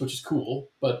Lions, which is cool.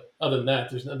 But other than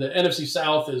that, the NFC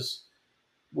South is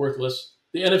worthless.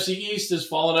 The NFC East has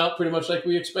fallen out pretty much like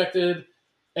we expected.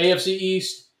 AFC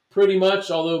East, pretty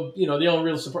much, although, the only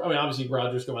real surprise, obviously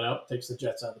Rodgers going out takes the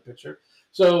Jets out of the picture.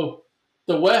 So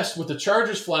the West, with the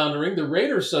Chargers floundering, the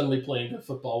Raiders suddenly playing good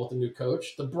football with the new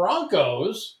coach, the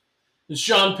Broncos and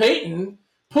Sean Payton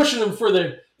pushing them for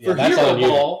hero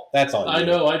ball. That's on you. I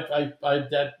know.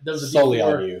 That was a solely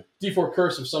on you. D4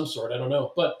 curse of some sort. I don't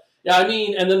know. But, yeah,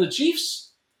 and then the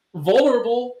Chiefs,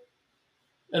 vulnerable,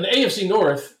 and the AFC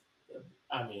North,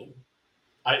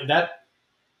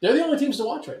 they're the only teams to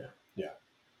watch right now. Yeah.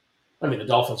 The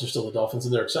Dolphins are still the Dolphins,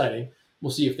 and they're exciting.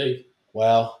 We'll see if they.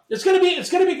 Well, it's gonna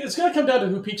come down to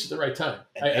who peaks at the right time.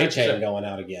 A-Chain going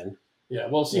out again. Yeah,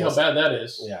 we'll see how bad that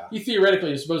is. Yeah. He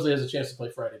theoretically supposedly has a chance to play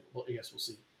Friday. Well, I guess we'll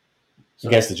see. So,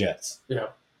 against the Jets. Yeah.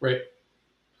 Right.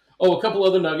 Oh, a couple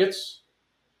other nuggets.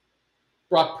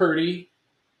 Brock Purdy,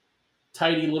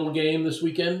 tidy little game this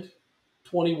weekend.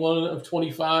 21 of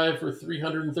 25 for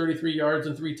 333 yards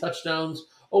and 3 touchdowns.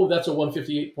 Oh, that's a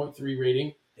 158.3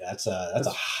 rating. Yeah, that's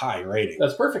a high rating.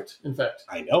 That's perfect, in fact.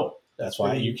 I know. That's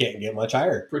why you can't get much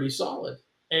higher. Pretty solid.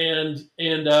 And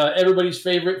everybody's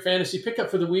favorite fantasy pickup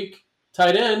for the week,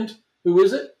 tight end. Who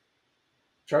is it?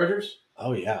 Chargers?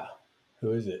 Oh, yeah.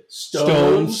 Who is it?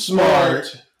 Stone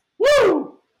Smart.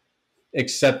 Woo!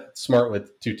 Except Smart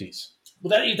with 2 T's. Well,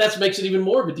 that makes it even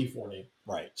more of a D4 name.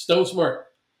 Right. Stone Smart.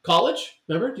 College?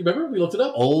 Remember? Do you remember? We looked it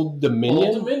up. Old Dominion?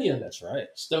 Old Dominion. That's right.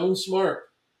 Stone Smart.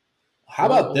 How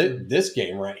about this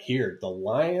game right here? The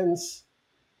Lions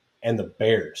and the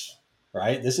Bears,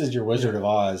 right? This is your Wizard of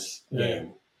Oz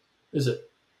game. Is it?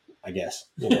 I guess.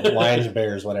 Lions,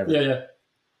 Bears, whatever. Yeah.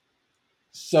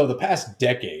 So the past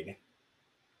decade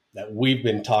that we've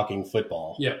been talking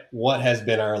football, what has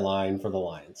been our line for the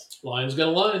Lions? Lions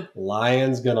gonna lion.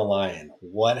 Lions gonna lion.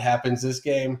 What happens this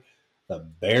game? The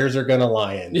Bears are gonna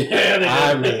lion.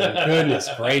 Yeah, goodness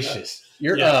gracious.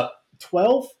 You're up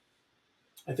 12?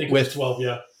 I think it was 12,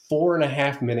 yeah.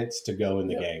 4.5 minutes to go in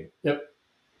the game. Yep.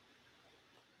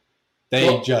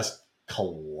 They just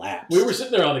collapsed. We were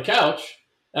sitting there on the couch,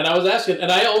 and I was asking,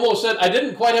 and I almost said I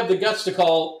didn't quite have the guts to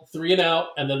call 3 and out,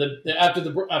 and then after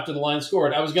the Lions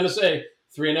scored, I was going to say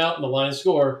 3 and out, and the Lions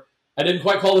score. I didn't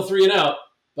quite call the 3 and out,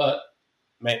 but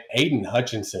man, Aiden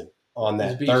Hutchinson on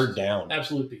that third down,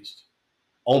 absolute beast.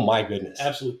 Oh my goodness,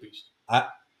 absolute beast.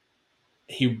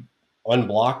 He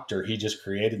unblocked, or he just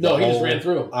created. He just ran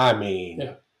through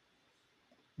him.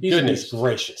 Goodness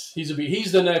gracious,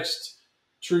 he's the next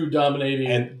true dominating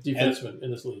defenseman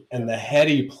in this league. And the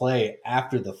heady play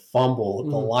after the fumble,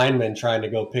 the lineman trying to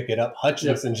go pick it up,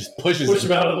 Hutchinson just pushes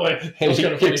him out of the way. And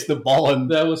he kicks the ball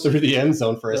through the end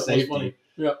zone for a safety.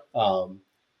 Yeah.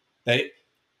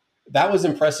 That was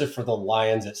impressive for the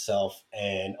Lions itself,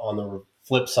 and on the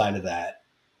flip side of that,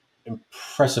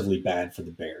 impressively bad for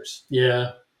the Bears.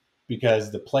 Yeah.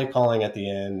 Because the play calling at the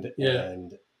end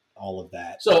and all of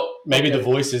that. So maybe the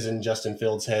voices in Justin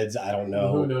Fields' heads, I don't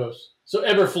know. Who knows? So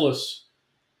Eberflus,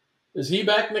 is he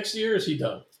back next year, or is he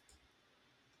done?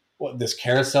 What, this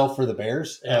carousel for the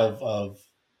Bears of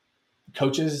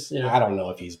coaches? I don't know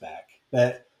if he's back.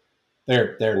 They're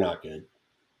not good.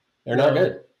 They're not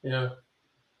good. Yeah.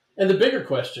 And the bigger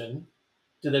question,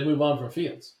 do they move on from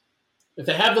Fields? If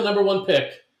they have the number 1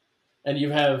 pick and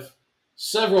you have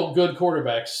several good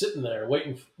quarterbacks sitting there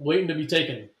waiting to be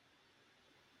taken,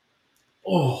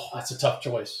 that's a tough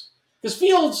choice. Because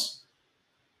Fields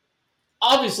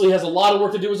obviously has a lot of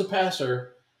work to do as a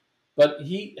passer, but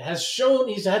he has shown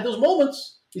he's had those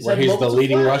moments. He's the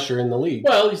leading rusher in the league.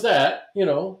 Well, he's that,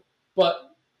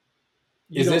 but...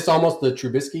 Is this almost the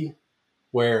Trubisky?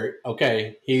 Where,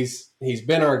 okay, he's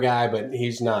been our guy, but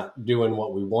he's not doing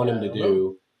what we want him to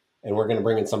do, and we're going to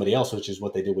bring in somebody else, which is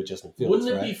what they did with Justin Fields.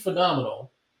 Wouldn't it be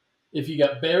phenomenal if you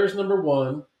got Bears number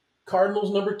 1,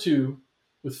 Cardinals number 2,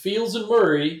 with Fields and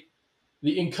Murray,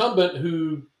 the incumbent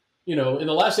who, in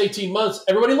the last 18 months,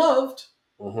 everybody loved.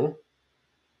 Mm-hmm.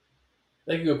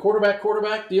 They can go quarterback,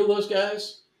 deal those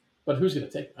guys. But who's going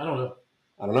to take them? I don't know.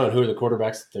 I don't know. And who are the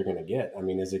quarterbacks that they're going to get? I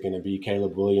mean, is it going to be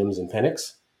Caleb Williams and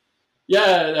Penix?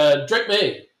 Yeah, Drake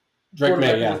May. Drake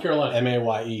May, yeah. North Carolina.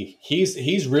 M-A-Y-E.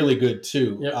 He's really good,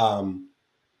 too. Yep.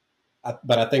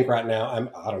 But I think right now,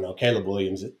 I don't know. Caleb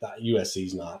Williams,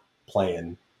 USC's not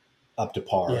playing up to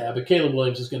par. Yeah, but Caleb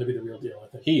Williams is going to be the real deal, I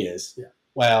think. He is. Yeah.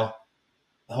 Well,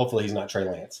 hopefully he's not Trey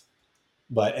Lance.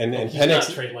 But and he's Penix,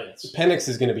 not Trey Lance. Penix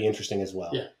is going to be interesting as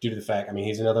well. Yeah. Due to the fact, I mean,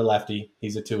 he's another lefty.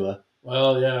 He's a Tua.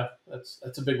 Well, yeah,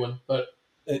 that's a big one. But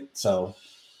so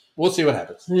we'll see what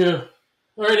happens. Yeah.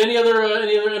 All right. Any other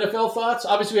NFL thoughts?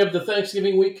 Obviously, we have the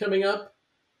Thanksgiving week coming up.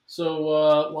 So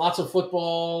lots of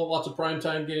football, lots of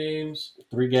primetime games.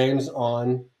 3 games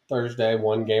on Thursday,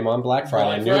 1 game on Black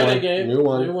Friday. New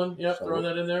one. Yep, so. Throwing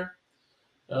that in there.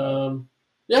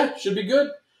 Yeah, should be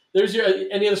good. There's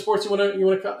any other sports you want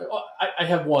to? Oh, I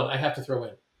have one. I have to throw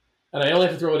in, and I only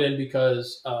have to throw it in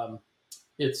because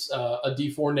it's a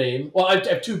D4 name. Well, I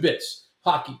have 2 bits.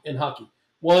 Hockey.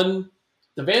 One,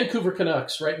 the Vancouver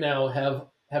Canucks right now have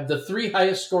the 3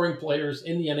 highest scoring players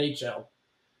in the NHL,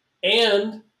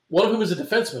 and one of whom is a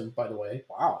defenseman, by the way.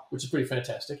 Wow, which is pretty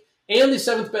fantastic. And the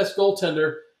 7th best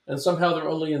goaltender, and somehow they're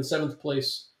only in 7th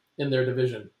place in their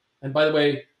division. And by the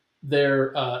way,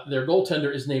 their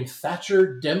goaltender is named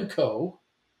Thatcher Demko,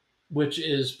 which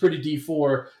is pretty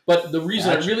D4. But the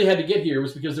reason I really had to get here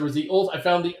was because there was I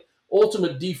found the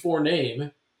ultimate D4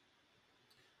 name.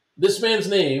 This man's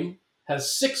name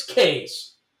has 6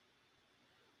 Ks.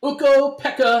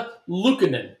 Ukko-Pekka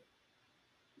Luukkonen.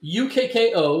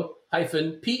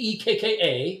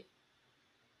 UKKO-PEKKA.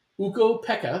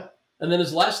 Ukko-Pekka. And then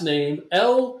his last name,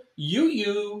 Luukkonen.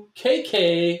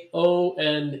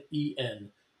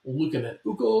 Luukkonen.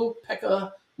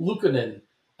 Ukko-Pekka Luukkonen.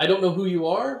 I don't know who you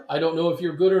are. I don't know if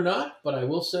you're good or not, but I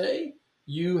will say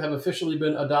you have officially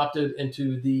been adopted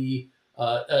into the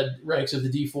ranks of the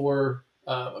D4,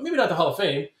 maybe not the Hall of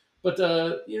Fame, but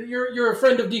you're a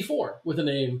friend of D4 with a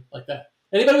name like that.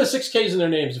 Anybody with 6 Ks in their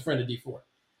name is a friend of D4.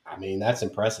 I mean, that's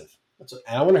impressive. And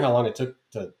I wonder how long it took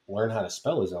to learn how to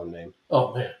spell his own name.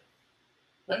 Oh, man.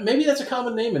 Maybe that's a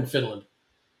common name in Finland.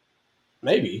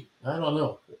 Maybe. I don't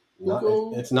know.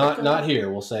 It's not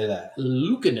here, we'll say that.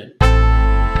 Luukkonen.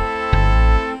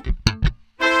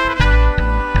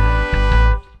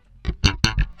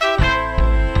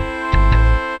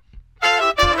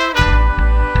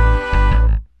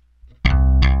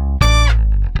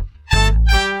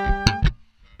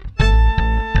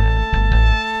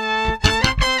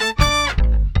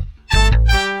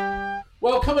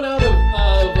 Well, coming out of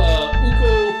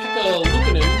Ukko-Pekka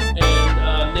Luukkonen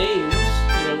and names,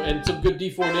 and some good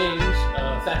D4 names,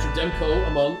 Thatcher Demko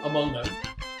among them.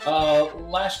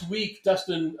 Last week,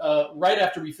 Dustin, right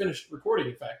after we finished recording,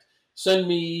 in fact, sent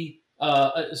me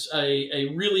a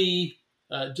really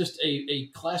just a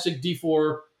classic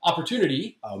D4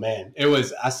 opportunity. Oh man,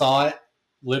 I saw it.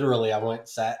 Literally, I went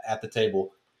sat at the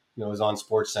table. It was on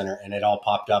Sports Center, and it all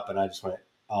popped up, and I just went,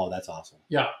 "Oh, that's awesome!"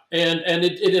 Yeah, and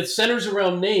it centers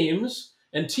around names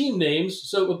and team names.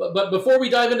 So, but before we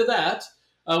dive into that,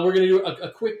 we're going to do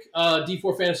a quick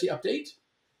D4 fantasy update.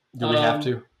 Do we have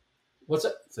to? What's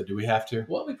that? So, do we have to?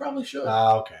 Well, we probably should.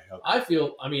 Okay.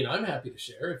 I'm happy to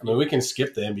share. We can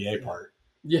skip the NBA part.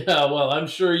 Yeah, well, I'm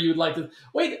sure you'd like to.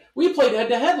 Wait, we played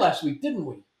head-to-head last week, didn't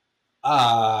we?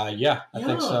 Yeah, I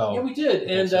think so. Yeah, we did.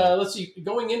 And let's see,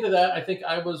 going into that, I think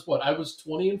I was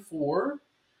 20-4,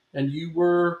 and you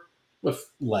were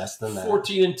less than that,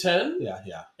 14-10.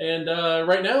 Yeah. And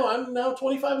right now, I'm now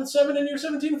 25-7, and you're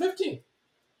 17-15.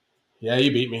 Yeah,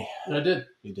 you beat me. I did.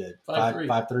 You did. 5-3.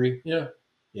 5-3. Yeah.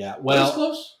 Yeah. Well, that's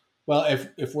close. Well,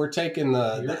 if we're taking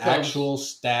the actual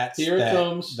stats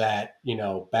that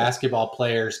basketball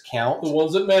players count, the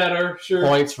ones that matter, sure,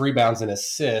 points, rebounds, and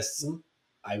assists,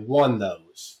 I won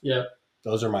those. Yeah.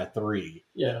 Those are my 3.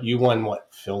 Yeah. You won what?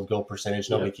 Field goal percentage?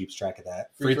 Nobody keeps track of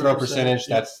that. Free throw percentage?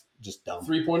 That's just dumb.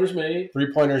 3-pointers made.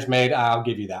 3-pointers made. I'll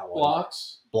give you that one.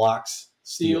 Blocks.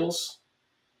 Steals.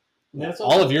 That's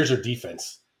all of yours are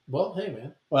defense. Well, hey,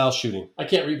 man. Well, shooting. I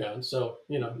can't rebound, so,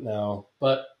 No.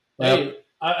 But, hey,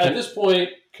 at this point...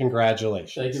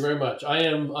 Congratulations. Thank you very much. I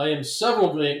am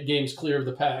several games clear of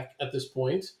the pack at this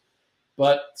point,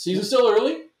 but season's still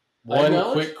early.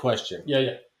 One quick question.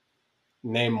 Yeah.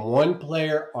 Name one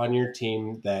player on your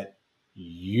team that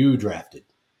you drafted.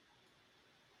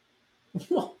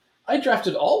 Well, I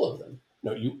drafted all of them.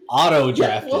 No, you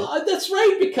auto-drafted. Yeah, well, that's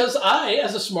right, because I,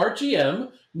 as a smart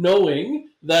GM, knowing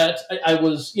that I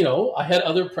was, I had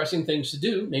other pressing things to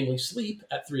do, namely sleep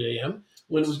at 3 a.m.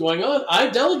 when it was going on,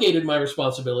 I delegated my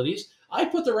responsibilities. I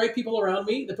put the right people around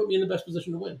me that put me in the best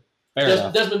position to win. Fair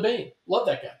enough. Desmond Bain. Love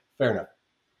that guy. Fair enough.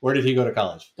 Where did he go to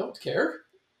college? Don't care.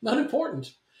 Not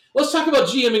important. Let's talk about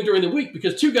GMing during the week,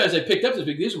 because two guys I picked up this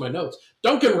week, these are my notes.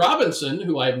 Duncan Robinson,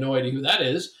 who I have no idea who that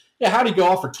is. Yeah, how'd he go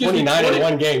off for 29 in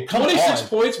one game? 26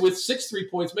 points with 6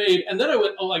 3-points made. And then I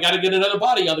went, I got to get another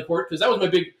body on the court, because that was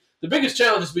the biggest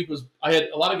challenge this week was I had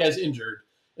a lot of guys injured.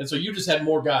 And so you just had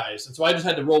more guys. And so I just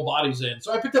had to roll bodies in.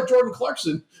 So I picked up Jordan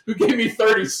Clarkson, who gave me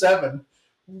 37.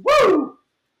 Woo!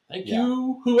 Thank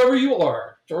you, whoever you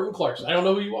are. Jordan Clarkson. I don't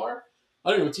know who you are. I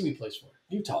don't know what team he plays for.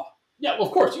 Utah. Yeah, well,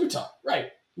 of course, Utah.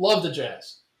 Right. Love the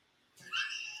Jazz.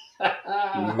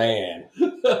 Man.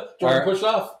 Jordan pushed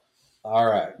off. All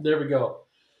right. There we go.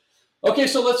 Okay,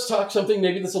 so let's talk something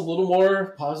maybe that's a little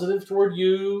more positive toward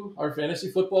you. Our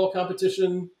fantasy football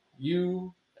competition.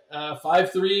 You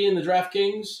 5-3 in the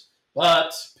DraftKings,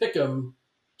 but pick 'em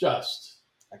just.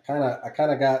 I kind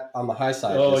of got on the high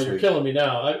side. Oh, this you're week. killing me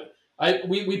now.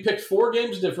 We picked 4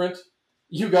 games different.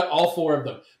 You got all 4 of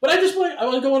them. But I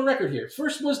want to go on record here.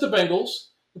 First was the Bengals,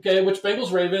 okay, which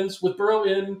Bengals-Ravens with Burrow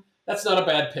in. That's not a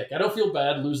bad pick. I don't feel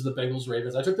bad losing the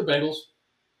Bengals-Ravens. I took the Bengals.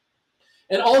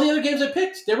 And all the other games I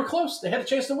picked, they were close. They had a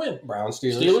chance to win. Browns,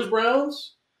 Steelers.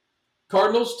 Steelers-Browns.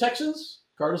 Cardinals-Texans.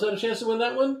 Cardinals had a chance to win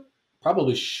that one.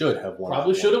 Probably should have won.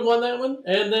 Probably should have won that one.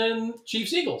 And then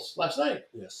Chiefs-Eagles last night.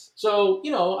 Yes. So,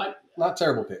 not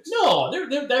terrible picks. No,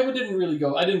 that one didn't really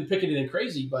go. I didn't pick anything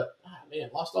crazy, but man,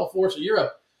 lost all 4. So you're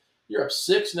up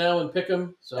 6 now in pick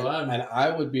 'em. So and I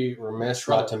would be remiss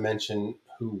not to mention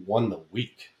who won the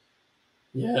week.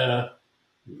 Yeah,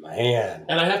 man.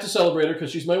 And I have to celebrate her because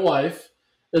she's my wife.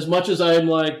 As much as I'm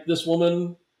like this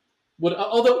woman would,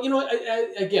 although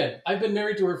again, I've been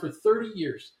married to her for 30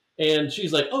 years, and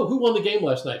she's like, "Oh, who won the game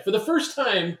last night?" For the first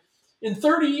time in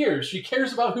 30 years, she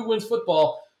cares about who wins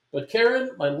football. But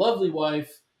Karen, my lovely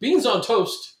wife, Beans on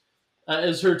Toast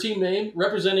is her team name,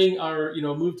 representing our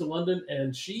move to London,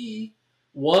 and she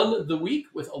won the week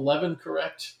with 11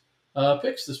 correct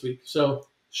picks this week. So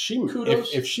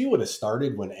kudos. If she would have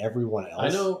started when everyone else,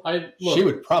 I know, she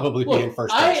would probably be in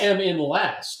first place. I am in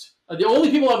last. The only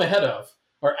people I'm ahead of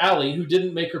are Allie, who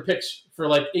didn't make her picks for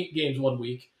like 8 games one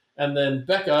week, and then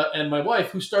Becca and my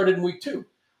wife, who started in week 2.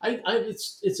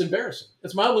 It's embarrassing.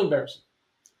 It's mildly embarrassing.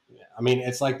 I mean,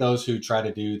 it's like those who try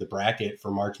to do the bracket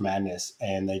for March Madness,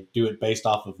 and they do it based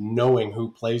off of knowing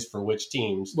who plays for which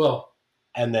teams. Well,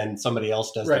 and then somebody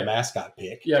else does the mascot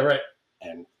pick. Yeah, right.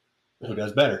 And who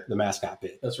does better? The mascot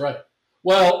pick. That's right.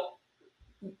 Well,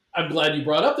 I'm glad you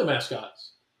brought up the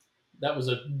mascots. That was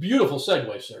a beautiful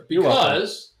segue, sir.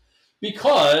 Because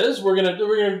we're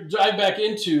gonna dive back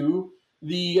into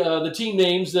the team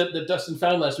names that Dustin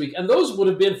found last week, and those would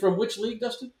have been from which league,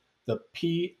 Dustin? The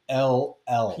PLL.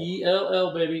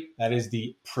 PLL, baby. That is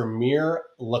the Premier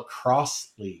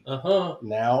Lacrosse League.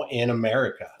 Now in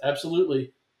America.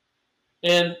 Absolutely.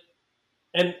 And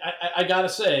I gotta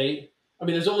say, I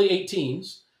mean, there's only 8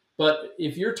 teams, but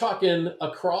if you're talking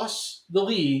across the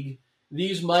league,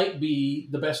 these might be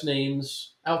the best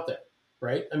names out there,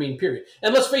 right? I mean, period.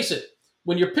 And let's face it,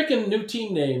 when you're picking new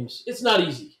team names, it's not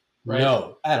easy, right?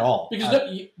 No, at all. Because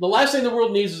the last thing the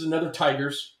world needs is another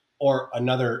Tigers. Or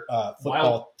another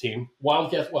football team.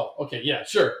 Wildcats. Well, okay, yeah,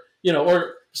 sure.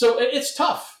 So it's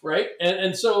tough, right?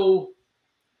 And so,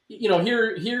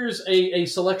 here's a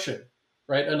selection,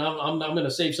 right? And I'm going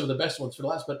to save some of the best ones for the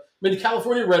last. But I mean, the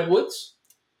California Redwoods.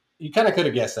 You kind of could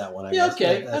have guessed that one. I guess.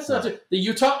 Okay, that's not too. The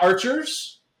Utah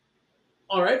Archers.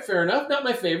 All right, fair enough. Not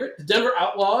my favorite. The Denver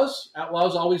Outlaws.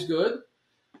 Outlaws always good.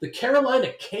 The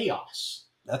Carolina Chaos.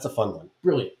 That's a fun one.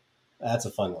 Brilliant. That's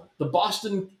a fun one. The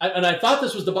Boston, and I thought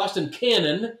this was the Boston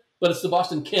Cannon, but it's the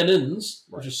Boston Cannons,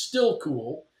 which is still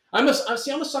cool. I'm a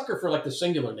sucker for like the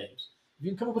singular names. If you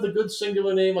can come up with a good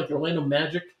singular name, like the Orlando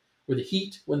Magic or the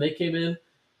Heat when they came in,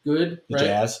 good. The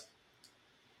Jazz.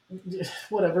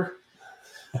 Whatever.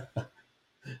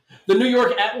 The New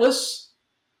York Atlas.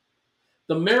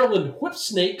 The Maryland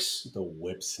Whipsnakes. The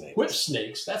Whipsnakes.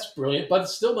 Whipsnakes. That's brilliant, but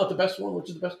it's still not the best one. Which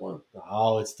is the best one?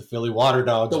 Oh, it's the Philly Water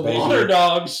Dogs, the baby. Water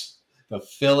Dogs. The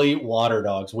Philly Water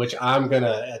Dogs, which I'm going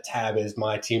to tab as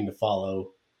my team to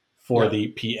follow for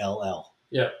the PLL.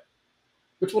 Yeah.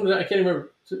 Which one did I can't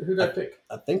remember. Who did I pick?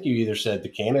 I think you either said the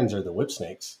Cannons or the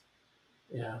Whipsnakes.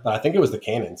 Yeah. But I think it was the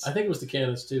Cannons. I think it was the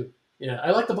Cannons, too. Yeah,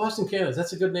 I like the Boston Cannons.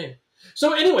 That's a good name.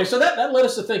 So anyway, so that led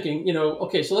us to thinking,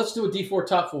 okay, so let's do a D4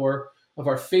 top 4 of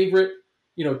our favorite,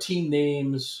 team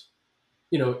names,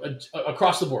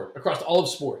 across the board, across all of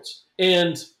sports.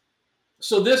 And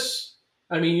so this...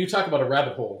 I mean, you talk about a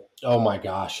rabbit hole. Oh, my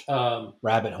gosh.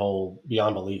 Rabbit hole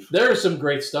beyond belief. There is some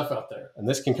great stuff out there. And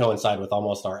this can coincide with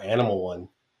almost our animal one,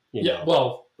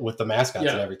 with the mascots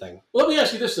and everything. Well, let me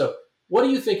ask you this, though. What do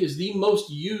you think is the most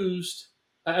used,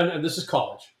 and this is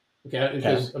college, Okay,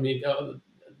 because I mean,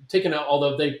 taking out,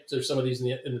 although there's some of these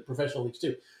in the professional leagues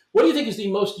too. What do you think is the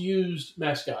most used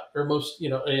mascot, or most,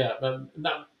 not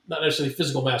necessarily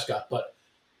physical mascot, but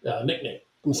nickname?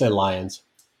 I'm gonna say Lions.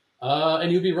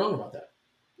 And you'd be wrong about that.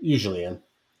 Usually am.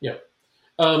 Yeah.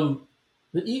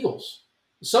 The Eagles,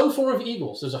 some form of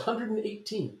Eagles. There's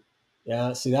 118.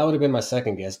 Yeah, see, that would have been my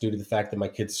second guess due to the fact that my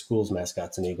kid's school's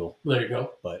mascot's an eagle. There you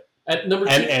go. But at number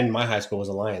 2, and my high school was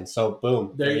a lion. So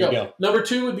boom, there you go. Number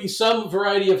 2 would be some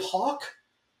variety of hawk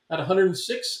at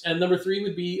 106, and number 3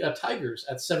 would be tigers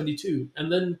at 72.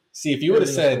 And then see, if you would have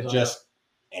said just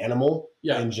animal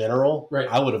in general, right,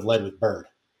 I would have led with bird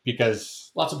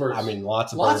because lots of birds. I mean,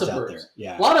 lots of birds out there.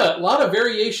 Yeah, a lot of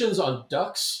variations on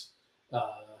ducks,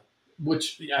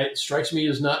 which strikes me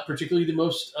as not particularly the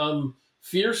most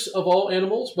fierce of all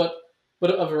animals, but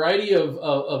a variety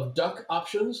of duck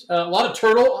options, a lot of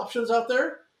turtle options out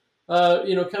there.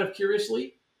 Kind of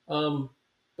curiously.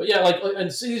 But yeah,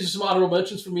 and see, these are some honorable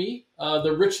mentions for me.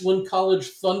 The Richland College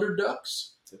Thunder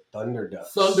Ducks. Thunder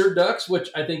Ducks. Thunder Ducks, which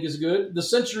I think is good. The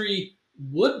Century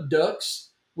Wood Ducks,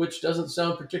 which doesn't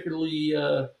sound particularly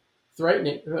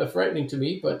frightening to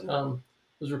me, but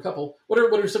those are a couple. What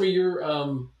are some of your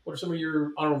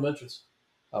honorable mentions?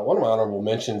 One of my honorable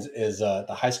mentions is the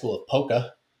High School of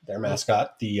Polka. Their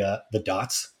mascot, the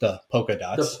dots, the polka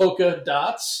dots. The polka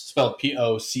dots, spelled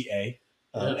Poca.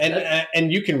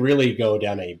 And you can really go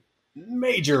down a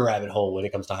major rabbit hole when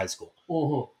it comes to high school.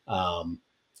 Mm-hmm.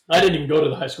 I didn't even go to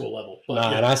the high school level.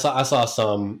 But and I saw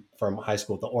some from high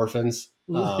school. The orphans.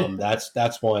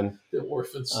 That's one. The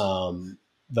orphans.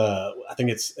 I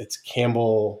think it's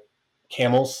Camels.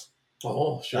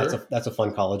 Oh, sure. That's a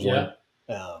fun college one.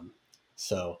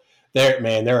 So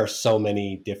there are so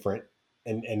many different,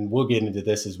 and we'll get into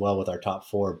this as well with our top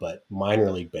 4, but minor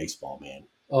league baseball, man.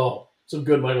 Oh, some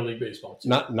good minor league baseball too.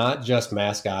 Not just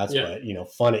mascots, but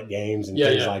fun at games and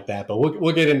things like that. But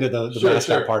we'll get into the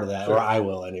mascot part of that, or I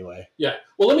will anyway. Yeah.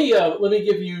 Well, let me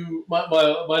give you my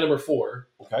number 4.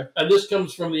 Okay. And this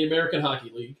comes from the American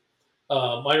Hockey League,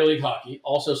 minor league hockey.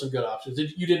 Also, some good options.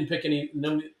 You didn't pick any?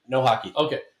 No hockey.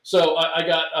 Okay. So I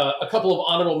got a couple of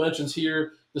honorable mentions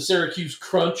here. The Syracuse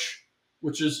Crunch,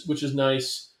 which is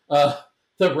nice.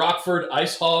 The Rockford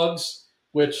Ice Hogs,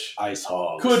 which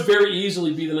could very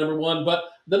easily be the number 1. But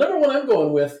the number 1 I'm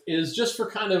going with is just for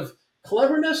kind of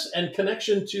cleverness and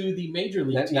connection to the major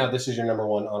league team. Now, this is your number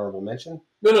 1 honorable mention?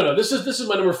 No. This is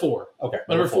my number 4. Okay.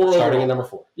 My number 4 starting overall. at number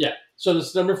 4. Yeah. So this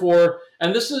is number 4.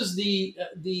 And this is the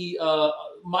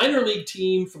minor league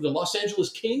team from the Los Angeles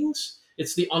Kings.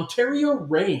 It's the Ontario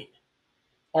Reign.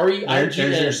 REIGN. There's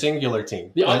your singular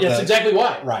team. That's exactly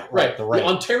why. Right. The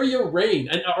Ontario Reign.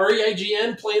 And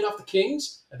REIGN playing off the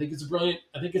Kings, I think it's brilliant.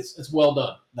 I think it's well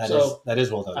done. That is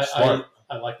well done. Smart.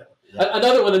 I like that one. Yeah.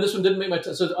 Another one, and this one didn't make my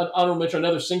so honorable mention,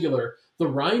 another singular, the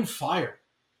Rhine Fire.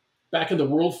 Back in the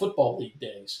World Football League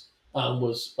days, I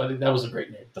think that was a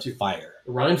great name. The Fire.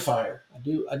 The Rhine Fire. I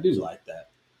do like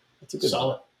that. That's a good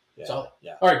solid. one. Yeah. Solid.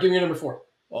 Yeah. All right, give me your number 4.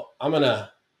 Well, I'm gonna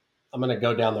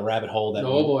go down the rabbit hole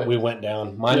that we went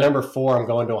down. My number 4, I'm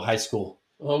going to a high school.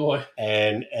 Oh boy!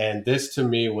 And this to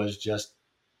me was just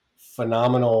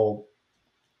phenomenal.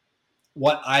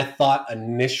 What I thought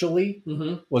initially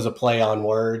was a play on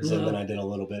words, and then I did a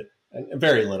little bit,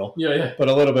 very little, but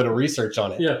a little bit of research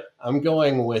on it. Yeah, I'm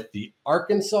going with the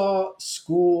Arkansas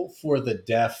School for the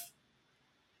Deaf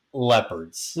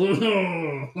Leopards.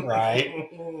 Right,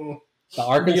 the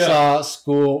Arkansas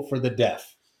School for the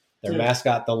Deaf. Their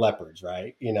mascot, the Leopards,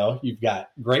 right? You've got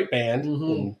great band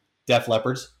and Def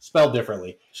Leopards, spelled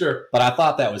differently. Sure. But I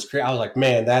thought that was creative. I was like,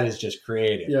 man, that is just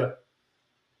creative. Yeah.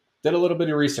 Did a little bit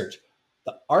of research.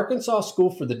 The Arkansas School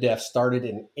for the Deaf started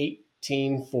in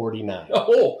 1849.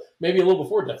 Oh, maybe a little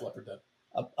before Def Leppard then.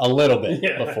 A little bit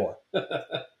before.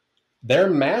 Their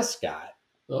mascot,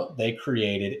 they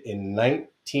created in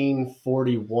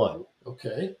 1941.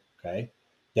 Okay.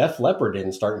 Def Leppard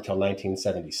didn't start until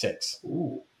 1976.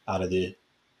 Ooh. Out of the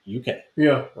UK.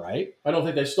 Yeah. Right? I don't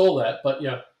think they stole that, but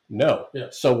yeah. No. Yeah.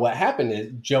 So what happened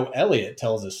is Joe Elliott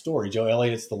tells a story. Joe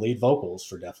Elliott's the lead vocals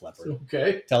for Def Leppard.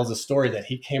 Okay. Tells a story that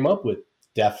he came up with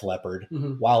Def Leppard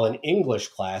while in English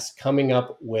class coming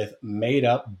up with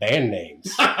made-up band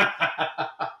names.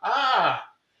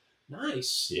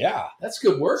 Nice. Yeah. That's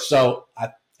good work. So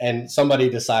and somebody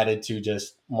decided to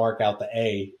just mark out the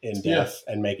A in Def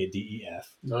and make it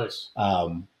DEF. Nice.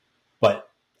 But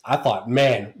I thought,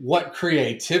 man, what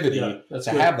creativity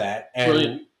to have that.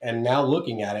 And now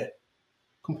looking at it,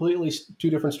 completely 2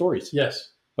 different stories. Yes.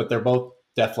 But they're both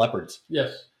Def Leopards.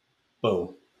 Yes.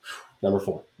 Boom. Number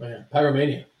 4. Man,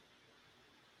 Pyromania.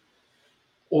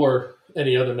 Or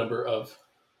any other number of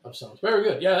Of Summers. Very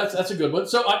good. Yeah, that's a good one.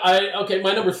 So okay,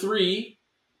 my number 3,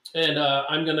 and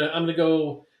I'm gonna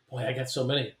go. Boy, I got so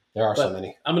many. There are so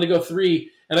many. I'm gonna go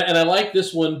 3, and I like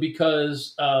this one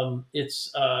because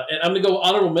it's and I'm gonna go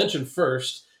honorable mention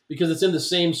first because it's in the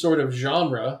same sort of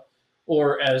genre,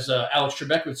 or as Alex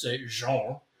Trebek would say,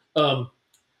 genre.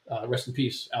 Rest in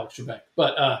peace, Alex Trebek.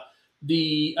 But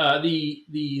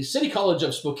the City College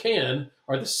of Spokane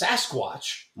are the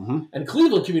Sasquatch, and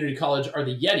Cleveland Community College are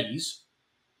the Yetis,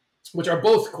 which are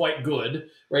both quite good,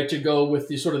 right, to go with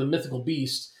the sort of the mythical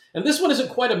beast. And this one isn't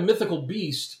quite a mythical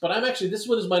beast, but this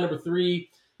one is my number 3.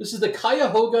 This is the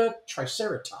Cuyahoga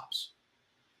Triceratops.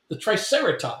 The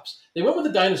Triceratops. They went with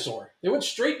a dinosaur. They went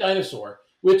straight dinosaur,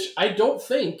 which I don't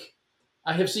think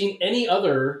I have seen any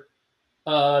other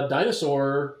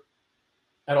dinosaur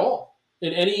at all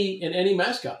in any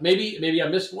mascot. Maybe I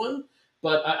missed one,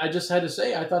 but I just had to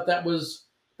say I thought that was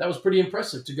pretty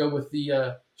impressive to go with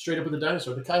the straight up with the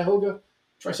dinosaur, the Cuyahoga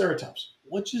Triceratops.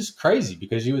 Which is crazy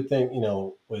because you would think,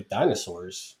 with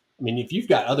dinosaurs, I mean, if you've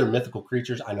got other mythical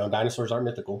creatures, I know dinosaurs aren't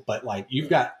mythical, but like you've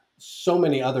got so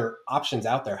many other options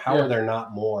out there. How are there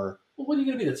not more? Well, what are you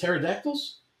going to be, the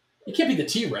pterodactyls? You can't be the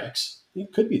T-Rex. You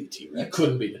could be the T-Rex. You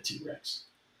couldn't be the T-Rex.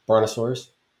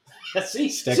 Brontosaurus. See,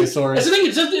 Stegosaurus. That's the thing.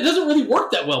 It doesn't really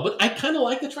work that well, but I kind of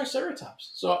like the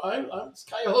Triceratops. So it's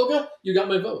Cuyahoga. You got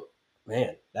my vote.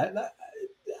 Man, that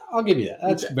I'll give you that.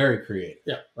 That's very creative.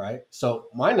 Yeah. Right. So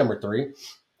my number 3,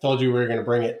 told you we were going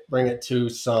to bring it to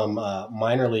some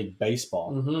minor league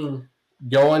baseball.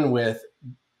 Going with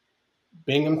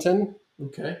Binghamton.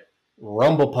 Okay.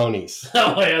 Rumble Ponies.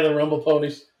 Oh yeah, the Rumble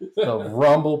Ponies. The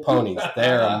Rumble Ponies.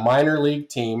 They're a minor league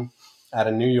team out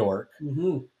of New York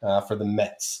for the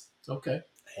Mets. Okay.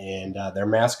 And their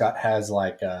mascot has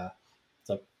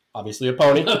obviously a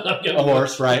pony, a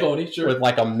horse, right? A pony, sure. With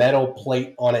like a metal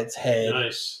plate on its head.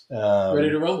 Nice. Ready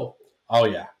to rumble. Oh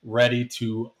yeah, ready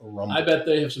to rumble. I bet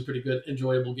they have some pretty good,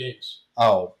 enjoyable games.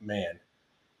 Oh man,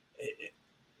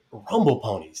 Rumble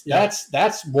Ponies. Yeah.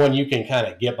 That's one you can kind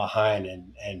of get behind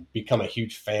and become a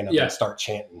huge fan of and start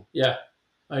chanting. Yeah,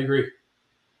 I agree.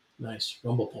 Nice.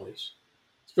 Rumble Ponies.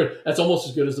 That's almost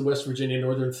as good as the West Virginia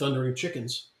Northern Thundering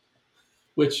Chickens,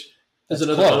 which is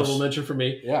another honorable mention for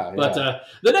me. Yeah. But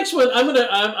the next one, I'm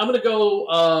gonna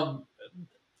go.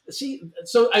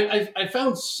 So I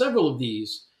found several of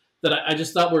these that I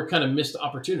just thought were kind of missed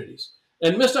opportunities,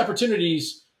 and missed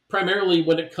opportunities primarily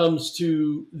when it comes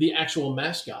to the actual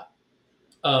mascot.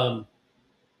 But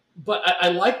I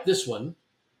like this one,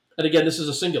 and again, this is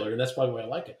a singular, and that's probably why I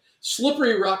like it.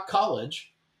 Slippery Rock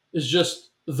College is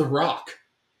just the Rock.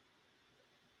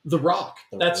 The Rock.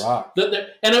 Rock.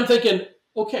 And I'm thinking,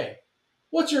 okay,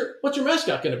 what's your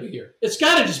mascot going to be here? It's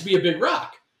got to just be a big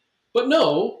rock. But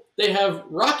no, they have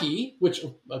Rocky, which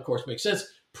of course makes sense.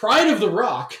 Pride of the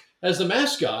Rock as the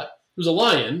mascot, who's a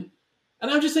lion, and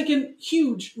I'm just thinking,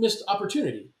 huge missed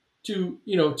opportunity to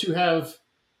have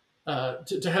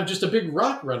just a big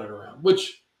rock running around,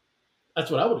 which that's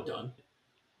what I would have done.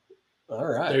 All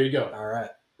right, there you go. All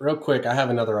right, real quick, I have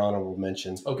another honorable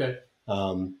mention. Okay.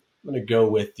 I'm going to go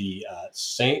with the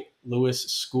St. Louis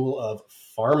School of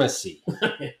Pharmacy.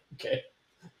 Okay.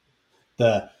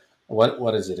 The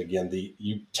what is it again? The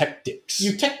eutectics.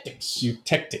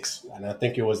 Eutectics. And I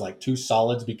think it was like 2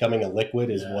 solids becoming a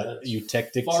liquid is what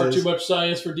eutectics far is. Too much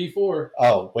science for D4.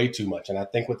 Oh, way too much. And I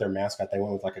think with their mascot, they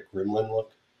went with like a gremlin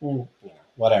look.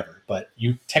 Whatever. But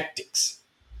eutectics.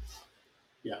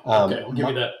 Yeah. Okay. I'll give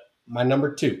you that. My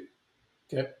number 2.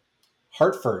 Okay.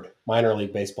 Hartford minor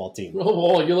league baseball team.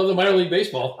 Oh, you love the minor league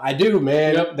baseball. I do,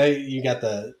 man. Yep. You got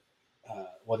the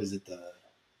what is it? The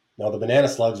Banana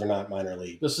Slugs are not minor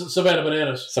league. The Savannah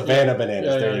Bananas.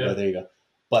 Bananas. Yeah, there you go.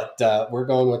 But we're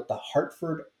going with the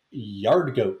Hartford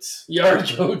Yard Goats.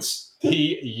 Yard Goats.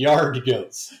 The Yard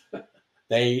Goats.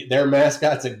 Their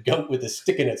mascot's a goat with a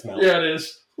stick in its mouth. Yeah, it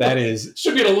is. That is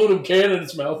should be an aluminum can in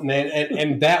its mouth.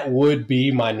 And that would be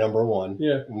my number 1.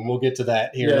 Yeah. And we'll get to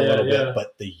that here in a little bit.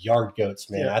 But the Yard Goats,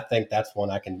 man, I think that's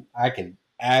one I can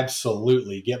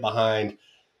absolutely get behind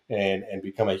and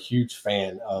become a huge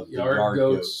fan of the Yard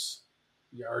Goats.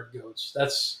 Yard Goats.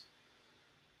 That's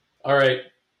all right.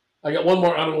 I got one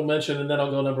more honorable mention, and then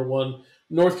I'll go number 1.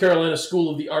 North Carolina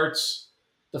School of the Arts,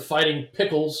 the Fighting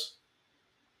Pickles.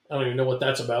 I don't even know what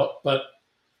that's about, but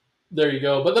there you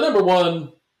go. But the number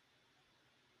 1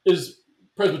 is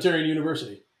Presbyterian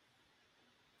University.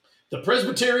 The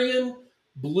Presbyterian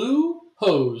Blue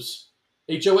Hose.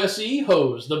 Hose.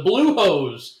 Hose. The Blue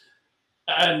Hose.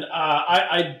 And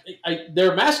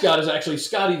their mascot is actually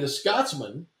Scotty the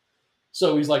Scotsman.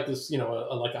 So he's like this,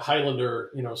 like a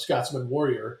Highlander, Scotsman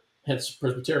warrior, hence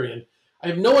Presbyterian. I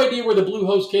have no idea where the Blue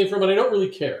Hose came from, and I don't really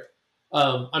care.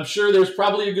 I'm sure there's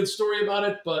probably a good story about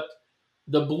it, but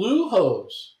the blue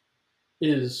hose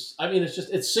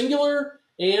it's singular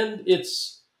and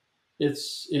it's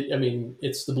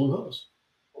the blue hose.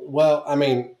 Well, I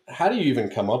mean, how do you even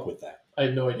come up with that? I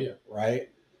have no idea. Right?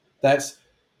 That's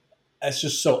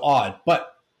just so odd.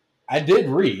 But I did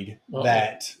read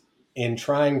that in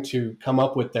trying to come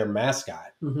up with their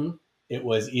mascot, it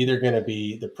was either going to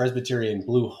be the Presbyterian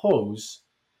blue hose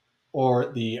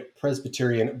or the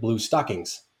Presbyterian blue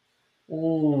stockings.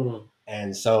 Mm.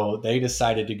 And so they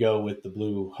decided to go with the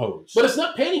blue hose. But it's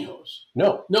not pantyhose.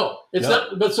 No, it's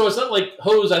not. But so it's not like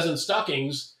hose as in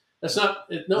stockings. That's not.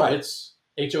 Right. It's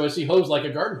HOSE hose like a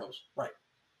garden hose. Right.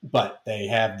 But they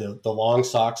have the long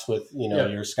socks with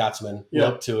your Scotsman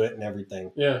look to it and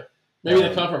everything. Yeah. Maybe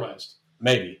they compromised.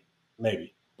 Maybe.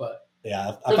 But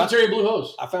yeah, Presbyterian blue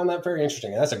hose. I found that very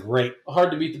interesting. And that's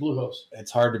hard to beat the blue hose.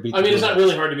 It's hard to beat. It's not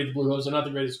really hard to beat the blue hose. They're not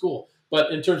the greatest school,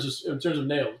 but in terms of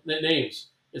names,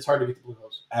 it's hard to beat the blue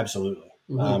hose. Absolutely.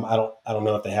 Mm-hmm. I don't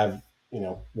know if they have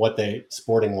what they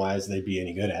sporting wise they'd be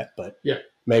any good at, but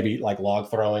maybe like log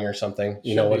throwing or something.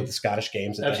 What are the Scottish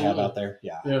games that they have out there?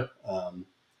 Yeah.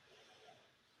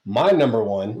 My number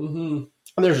one.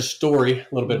 And there's a story, a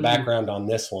little bit of background on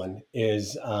this one,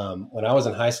 is when I was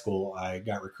in high school, I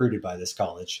got recruited by this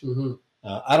college.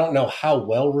 I don't know how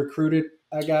well recruited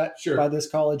I got by this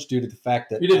college due to the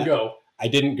fact that you didn't go. I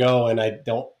didn't go, and I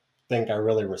don't think I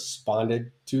really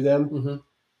responded to them.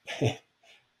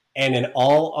 And in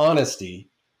all honesty,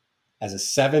 as a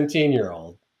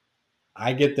 17-year-old,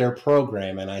 I get their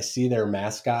program and I see their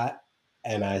mascot,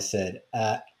 and I said,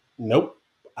 nope.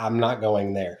 I'm not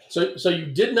going there. So you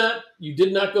did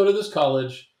not go to this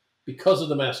college because of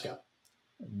the mascot.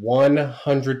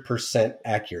 100%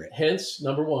 accurate. Hence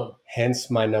number one. Hence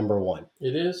my number one.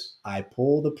 It is. I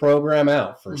pull the program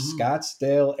out for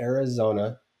Scottsdale,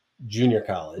 Arizona Junior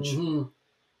College.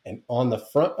 And on the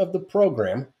front of the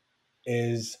program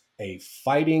is a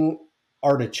fighting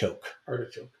artichoke.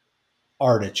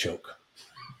 Artichoke.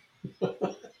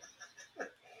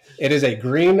 It is a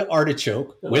green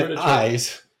artichoke with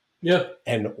eyes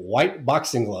and white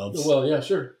boxing gloves. Well, yeah,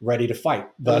 sure. Ready to fight.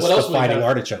 Thus the fighting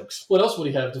artichokes. What else would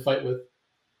he have to fight with?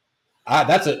 I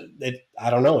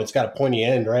don't know. It's got a pointy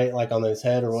end, right? Like on his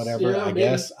head or whatever, yeah, I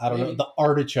guess. I don't know. The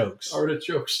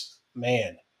artichokes.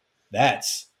 Man,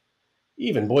 that's...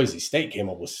 Even Boise State came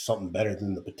up with something better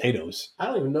than the potatoes. I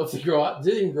don't even know if they grow out.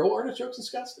 Did they even grow artichokes in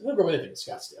Scottsdale? They don't grow anything in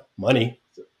Scottsdale. Money.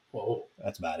 Whoa.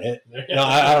 That's about it. No,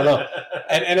 I don't know.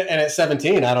 And at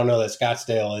 17, I don't know that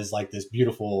Scottsdale is like this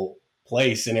beautiful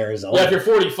place in Arizona. Yeah, if you're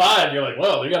 45, you're like,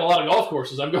 well, they got a lot of golf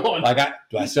courses. I'm going.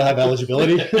 Do I still have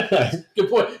eligibility? Good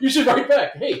point. You should write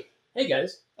back. Hey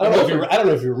guys. I don't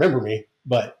know if you remember me,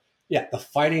 but yeah, the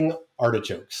fighting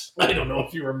artichokes. I don't know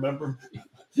if you remember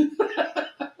me.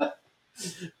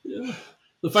 Yeah.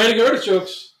 The fighting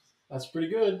artichokes. That's pretty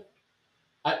good.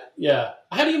 How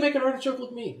do you make an artichoke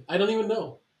look mean? I don't even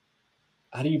know.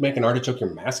 How do you make an artichoke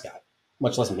your mascot?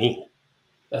 Much less mean.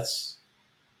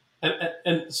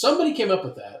 And somebody came up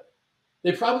with that.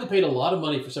 They probably paid a lot of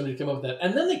money for somebody to come up with that,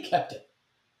 and then they kept it.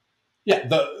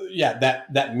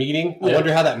 That meeting. I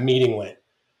wonder how that meeting went.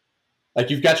 Like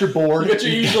you've got your board, you got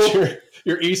your easel,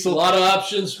 your easel. A lot of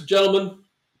options, gentlemen.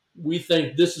 We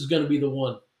think this is going to be the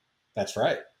one. That's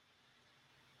right.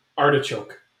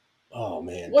 Artichoke. Oh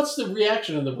man, what's the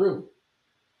reaction in the room?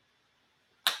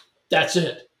 That's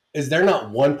it. Is there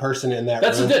not one person in that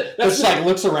room that's like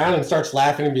looks around and starts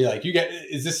laughing and be like,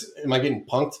 am I getting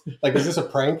punked? Like, is this a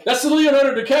prank? That's the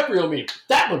Leonardo DiCaprio meme.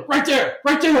 That one, right there.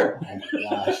 Oh my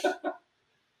gosh.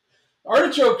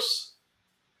 Artichokes.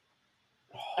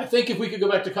 I think if we could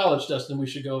go back to college, Dustin, we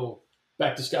should go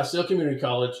back to Scottsdale Community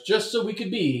College just so we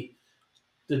could be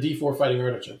the D4 Fighting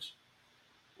Artichokes.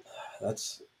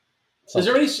 That's... Is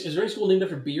there any school named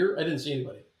after beer? I didn't see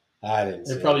anybody. I didn't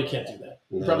see They probably can't do that.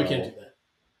 They probably can't do that.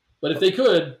 But if they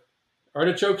could,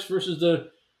 artichokes versus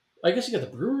I guess you got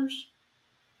the Brewers.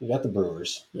 You got the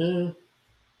Brewers. Yeah.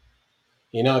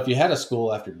 If you had a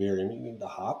school after beer, you mean the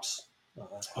Hops?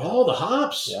 Oh, the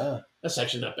Hops. Yeah. That's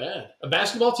actually not bad. A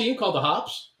basketball team called the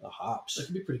Hops? The Hops. That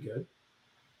could be pretty good.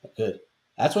 That could.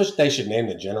 That's what they should name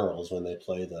the Generals when they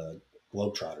play the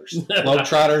Globetrotters.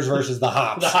 Globetrotters versus the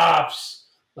Hops.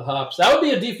 The Hops. That would be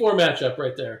a D4 matchup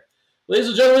right there. Ladies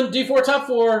and gentlemen, D4 Top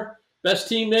 4. Best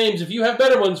team names. If you have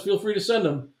better ones, feel free to send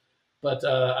them. But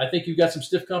I think you've got some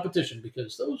stiff competition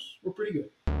because those were pretty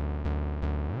good.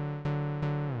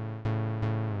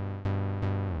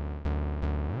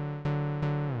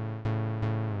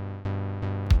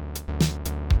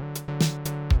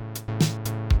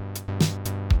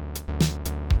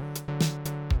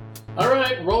 All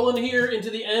right, right, rolling here into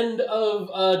the end of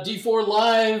D4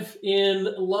 Live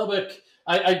in Lubbock.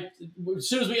 I as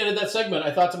soon as we ended that segment,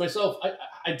 I thought to myself,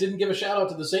 I didn't give a shout out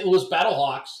to the St. Louis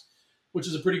Battlehawks, which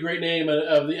is a pretty great name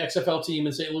of the XFL team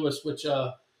in St. Louis, which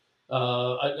I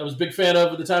was a big fan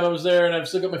of at the time I was there, and I've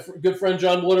still got my good friend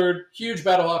John Woodard, huge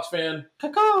Battlehawks fan.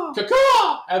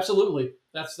 Caw-caw! Absolutely.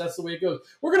 That's the way it goes.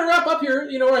 We're going to wrap up here,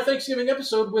 our Thanksgiving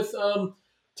episode with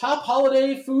top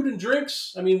holiday food and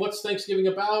drinks. I mean, what's Thanksgiving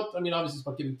about? I mean, obviously it's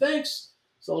about giving thanks,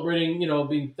 celebrating,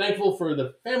 being thankful for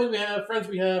the family we have, friends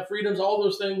we have, freedoms, all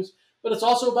those things. But it's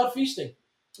also about feasting.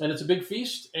 And it's a big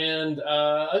feast. And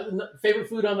favorite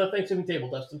food on the Thanksgiving table,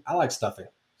 Dustin? I like stuffing.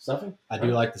 Stuffing? I do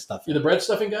like the stuffing. You're the bread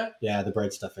stuffing guy? Yeah, the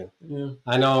bread stuffing. Yeah.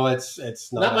 I know it's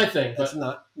not my thing. It's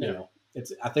not,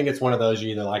 I think it's one of those you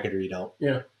either like it or you don't.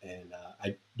 Yeah. And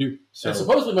I do. So and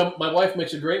supposedly my wife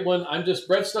makes a great one.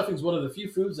 Bread stuffing is one of the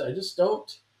few foods that I just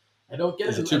don't get.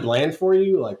 Is it too bland for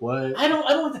you? Like what? I don't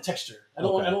like the texture. I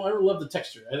don't love the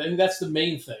texture. I think that's the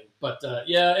main thing. But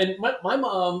and my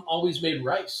mom always made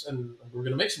rice, and we're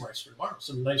gonna make some rice for tomorrow.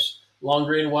 Some nice long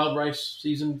grain wild rice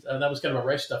seasoned. That was kind of a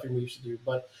rice stuffing we used to do.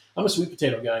 But I'm a sweet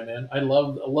potato guy, man. I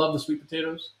love the sweet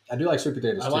potatoes. I do like sweet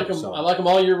potatoes. I like them. So. I like them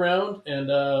all year round, and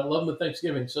love them at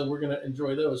Thanksgiving. So we're gonna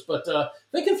enjoy those. But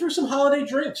thinking through some holiday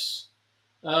drinks.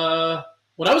 When I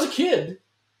was a kid,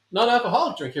 not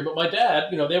alcoholic drink here, but my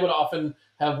dad, they would often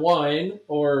have wine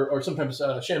or sometimes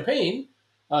champagne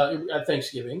at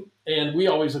Thanksgiving, and we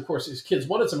always, of course, as kids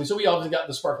wanted something, so we always got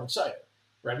the sparkling cider.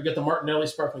 Right, we got the Martinelli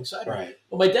sparkling cider. Right.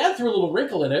 Well, my dad threw a little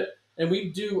wrinkle in it, and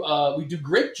we do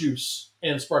grape juice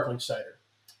and sparkling cider,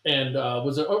 and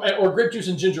or grape juice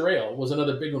and ginger ale was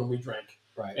another big one we drank.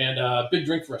 Right. And big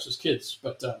drink for us as kids,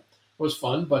 but it was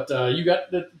fun. But you got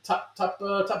the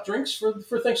top drinks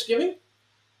for Thanksgiving?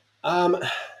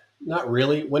 Not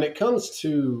really. When it comes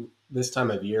to this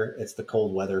time of year, it's the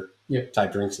cold weather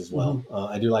type drinks as well.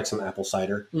 Mm-hmm. I do like some apple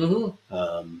cider.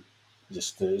 Mm-hmm.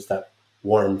 Just there's that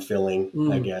warm feeling,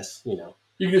 I guess, You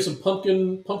can do some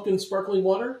pumpkin sparkling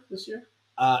water this year?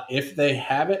 If they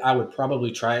have it, I would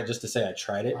probably try it just to say I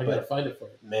tried it. I gotta find it for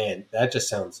you. Man, that just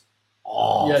sounds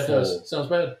awful. Yeah, it does. It sounds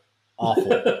bad.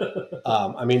 Awful.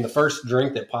 I mean, the first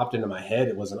drink that popped into my head,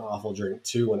 it was an awful drink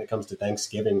too when it comes to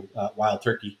Thanksgiving, wild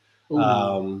turkey.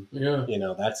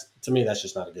 Yeah. That's, to me, that's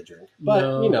just not a good drink. But,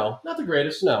 not the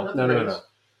greatest. No.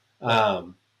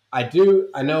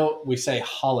 I know we say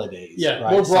holidays. Yeah,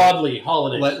 right? more broadly,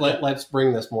 holidays. Let's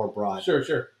bring this more broad.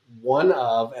 Sure. One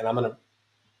of, and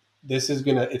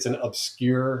it's an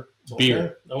obscure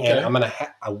beer. Okay. And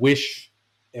I wish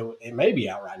it may be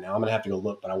out right now. I'm going to have to go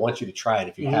look, but I want you to try it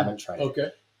if you haven't tried it. Okay.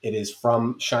 It is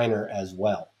from Shiner as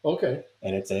well. Okay.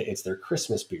 And it's their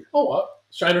Christmas beer. Oh,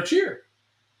 Shiner Cheer.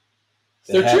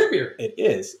 Cheer beer. It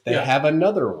is. They have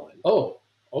another one. Oh,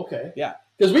 okay. Yeah.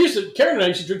 Because Karen and I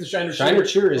used to drink the Shiner Cheer. Shiner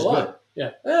Cheer is good.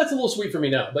 Yeah. That's a little sweet for me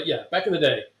now. But yeah, back in the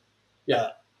day. Yeah.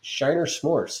 Shiner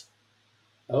S'mores.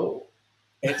 Oh.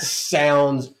 It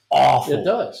sounds awful. It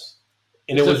does.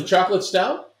 And it was chocolate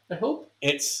stout, I hope?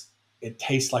 It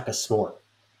tastes like a s'more.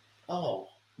 Oh.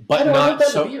 But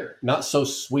not so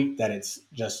sweet that it's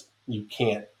just, you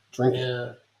can't drink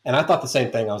it. And I thought the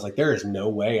same thing. I was like, there is no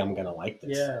way I'm going to like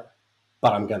this. Yeah.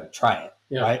 But I'm going to try it.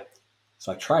 Yeah. Right?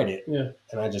 So I tried it. Yeah.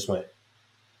 And I just went,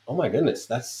 oh my goodness,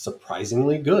 that's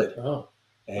surprisingly good. Oh.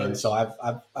 And nice. so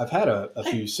I've had a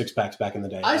few 6-packs back in the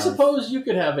day. I suppose you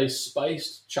could have a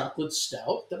spiced chocolate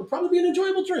stout. That would probably be an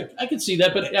enjoyable drink. I could see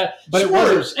that, but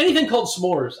s'mores, anything called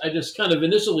s'mores, I just kind of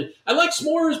initially, I like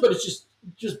s'mores, but it's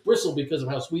just bristle because of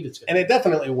how sweet it's going to be. And it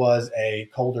definitely was a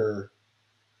colder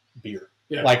beer,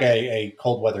 like a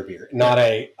cold weather beer, not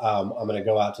I'm going to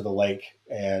go out to the lake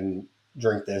and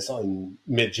drink this on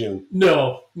mid-June.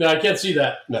 No, I can't see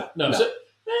that. No. So,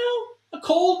 a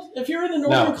cold, if you're in the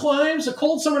northern climes, a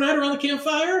cold summer night around the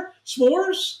campfire,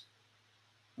 s'mores?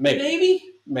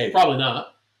 Maybe. Probably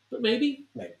not, but maybe.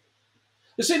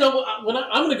 You see, I'm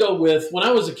going to go with, when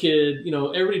I was a kid,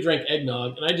 everybody drank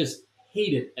eggnog, and I just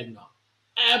hated eggnog.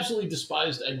 Absolutely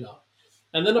despised eggnog.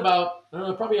 And then about,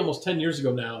 probably almost 10 years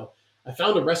ago now, I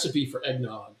found a recipe for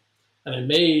eggnog, and I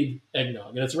made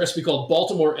eggnog. And it's a recipe called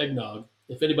Baltimore eggnog,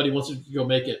 if anybody wants to go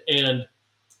make it. And,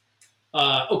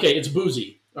 it's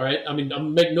boozy. All right. I mean,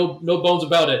 I'm making no bones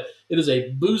about it. It is a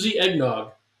boozy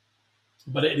eggnog,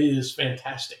 but it is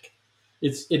fantastic.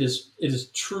 It is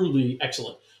truly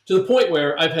excellent, to the point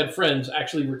where I've had friends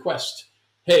actually request,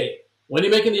 hey, when are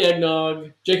you making the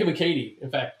eggnog? Jacob and Katie.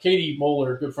 In fact, Katie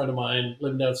Moeller, a good friend of mine,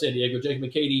 living down in San Diego. Jacob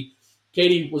and Katie.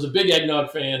 Katie was a big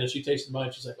eggnog fan, and she tasted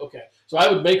mine. She's like, okay. So I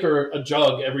would make her a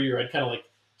jug every year. I'd kind of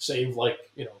save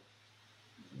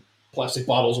plastic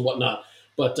bottles and whatnot.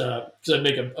 But because I'd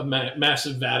make a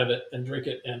massive vat of it and drink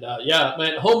it. And yeah,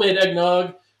 man, homemade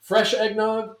eggnog, fresh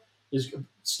eggnog is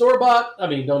store-bought. I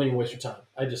mean, don't even waste your time.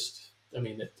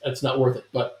 It's not worth it.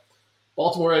 But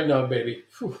Baltimore eggnog, baby.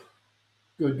 Whew.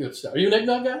 Good stuff. Are you an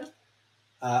eggnog guy?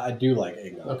 I do like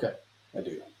eggnog. Okay. I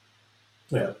do.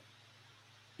 Yeah.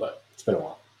 But it's been a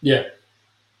while. Yeah.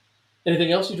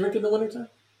 Anything else you drink in the wintertime?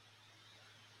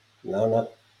 No,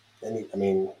 not any. I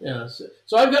mean, yeah.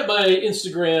 So I've got my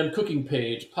Instagram cooking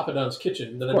page, Papa Don's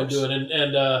Kitchen, that I've been doing,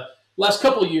 and last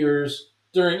couple of years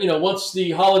during once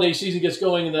the holiday season gets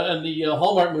going and the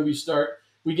Hallmark movies start,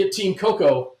 we get Team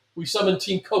Coco. We summon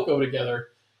Team Coco together,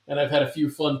 and I've had a few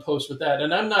fun posts with that.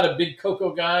 And I'm not a big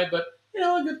cocoa guy, but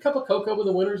a good cup of cocoa in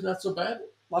the winter is not so bad.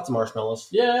 Lots of marshmallows.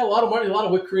 Yeah, a lot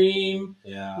of whipped cream.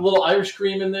 Yeah, a little Irish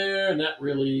cream in there, and that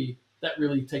really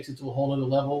takes it to a whole other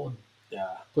level and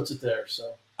puts it there.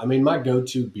 So I mean, my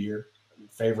go-to beer,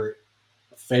 favorite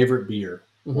beer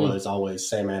was always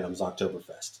Sam Adams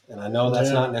Oktoberfest, and I know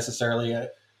that's not necessarily a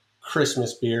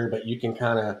Christmas beer, but you can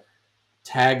kind of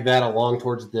tag that along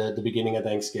towards the beginning of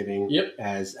Thanksgiving. Yep.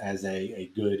 as a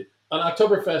good. An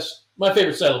Oktoberfest, my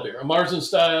favorite style beer, a Marzen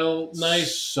style,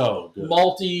 nice, so good,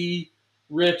 malty,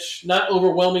 rich, not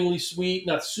overwhelmingly sweet,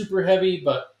 not super heavy,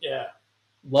 but yeah,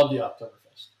 love the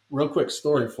Oktoberfest. Real quick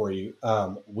story for you.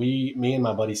 Me and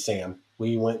my buddy Sam,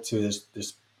 we went to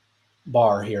this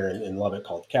bar here in Lubbock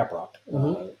called Cap Rock.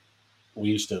 We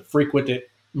used to frequent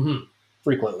it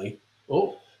frequently.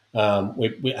 Oh,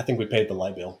 I think we paid the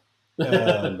light bill.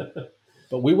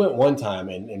 But we went one time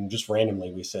and just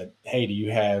randomly we said, "Hey, do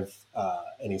you have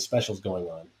any specials going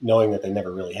on?" Knowing that they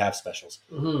never really have specials.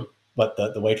 But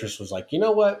the waitress was like, "You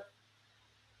know what?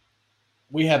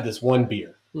 We have this one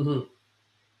beer.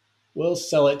 We'll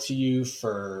sell it to you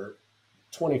for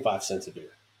 25 cents a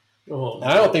beer." Oh,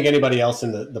 I don't think anybody else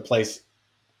in the place,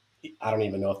 I don't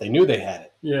even know if they knew they had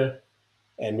it. Yeah.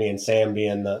 And me and Sam,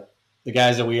 being the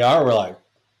guys that we are, were like,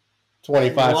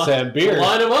 25-cent beer.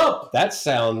 Line them up. That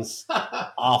sounds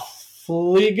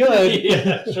awfully good.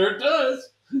 Yeah, sure does.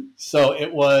 So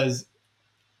it was,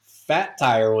 Fat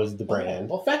Tire was the brand.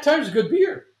 Well, Fat Tire's a good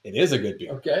beer. It is a good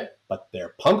beer. Okay. But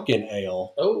their pumpkin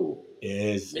ale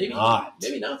is not.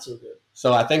 Maybe not so good.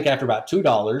 So I think after about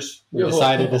 $2, we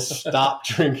decided to stop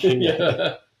drinking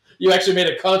it. You actually made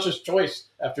a conscious choice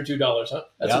after $2, huh?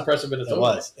 That's impressive in its own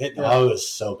way. It was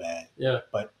so bad. Yeah.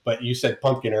 But you said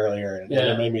pumpkin earlier, and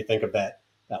it made me think of that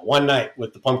one night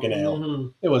with the pumpkin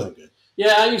ale. It wasn't good.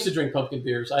 Yeah, I used to drink pumpkin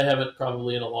beers. I haven't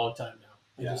probably in a long time now.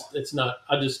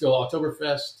 I just go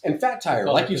Oktoberfest. And Fat Tire,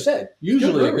 like you said,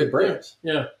 usually a good brand.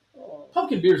 Yeah.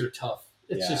 Pumpkin beers are tough.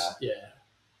 It's just.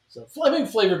 So I think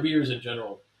flavored beers in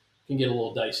general can get a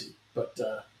little dicey, but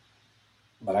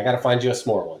I got to find you a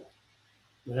s'more one.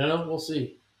 Well, we'll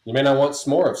see. You may not want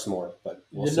s'more, but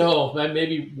we'll see. No,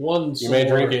 maybe one. You may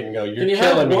drink it and go, "You're killing me, Can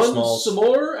you have one Smalls."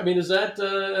 s'more? I mean, is that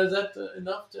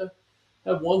enough to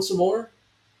have one s'more?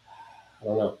 I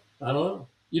don't know.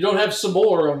 You don't have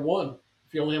s'more of one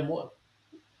if you only have one.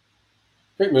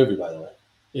 Great movie, by the way.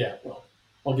 Yeah, well,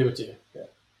 I'll give it to you. Yeah.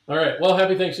 All right. Well,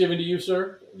 happy Thanksgiving to you,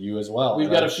 sir. You as well. We've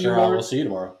got a few more. We'll see you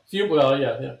tomorrow.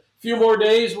 Few more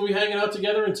days we'll be hanging out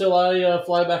together until I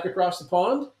fly back across the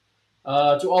pond.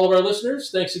 To all of our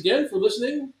listeners, thanks again for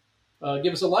listening.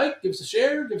 Give us a like, give us a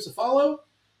share, give us a follow,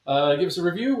 give us a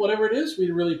review, whatever it is.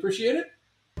 We really appreciate it.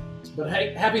 But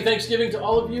hey, happy Thanksgiving to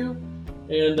all of you.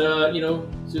 And,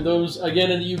 to those,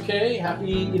 again, in the UK,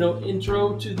 happy,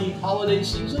 intro to the holiday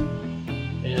season.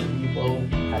 And you will...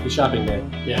 Happy shopping day.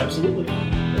 Yeah, absolutely.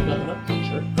 Nothing else.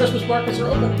 Sure. Christmas markets are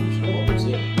open. Should go over and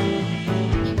see it.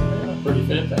 Pretty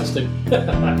fantastic.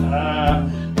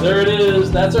 There it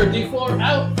is. That's our D4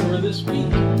 out for this week.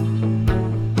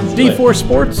 D4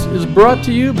 Sports is brought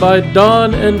to you by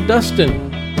Don and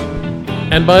Dustin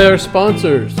and by our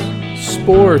sponsors,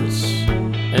 Sports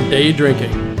and Day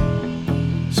Drinking.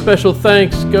 Special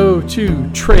thanks go to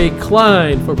Trey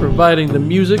Klein for providing the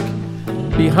music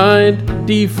behind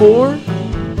D4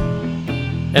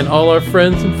 and all our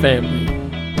friends and family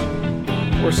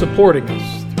for supporting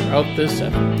us throughout this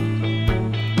effort.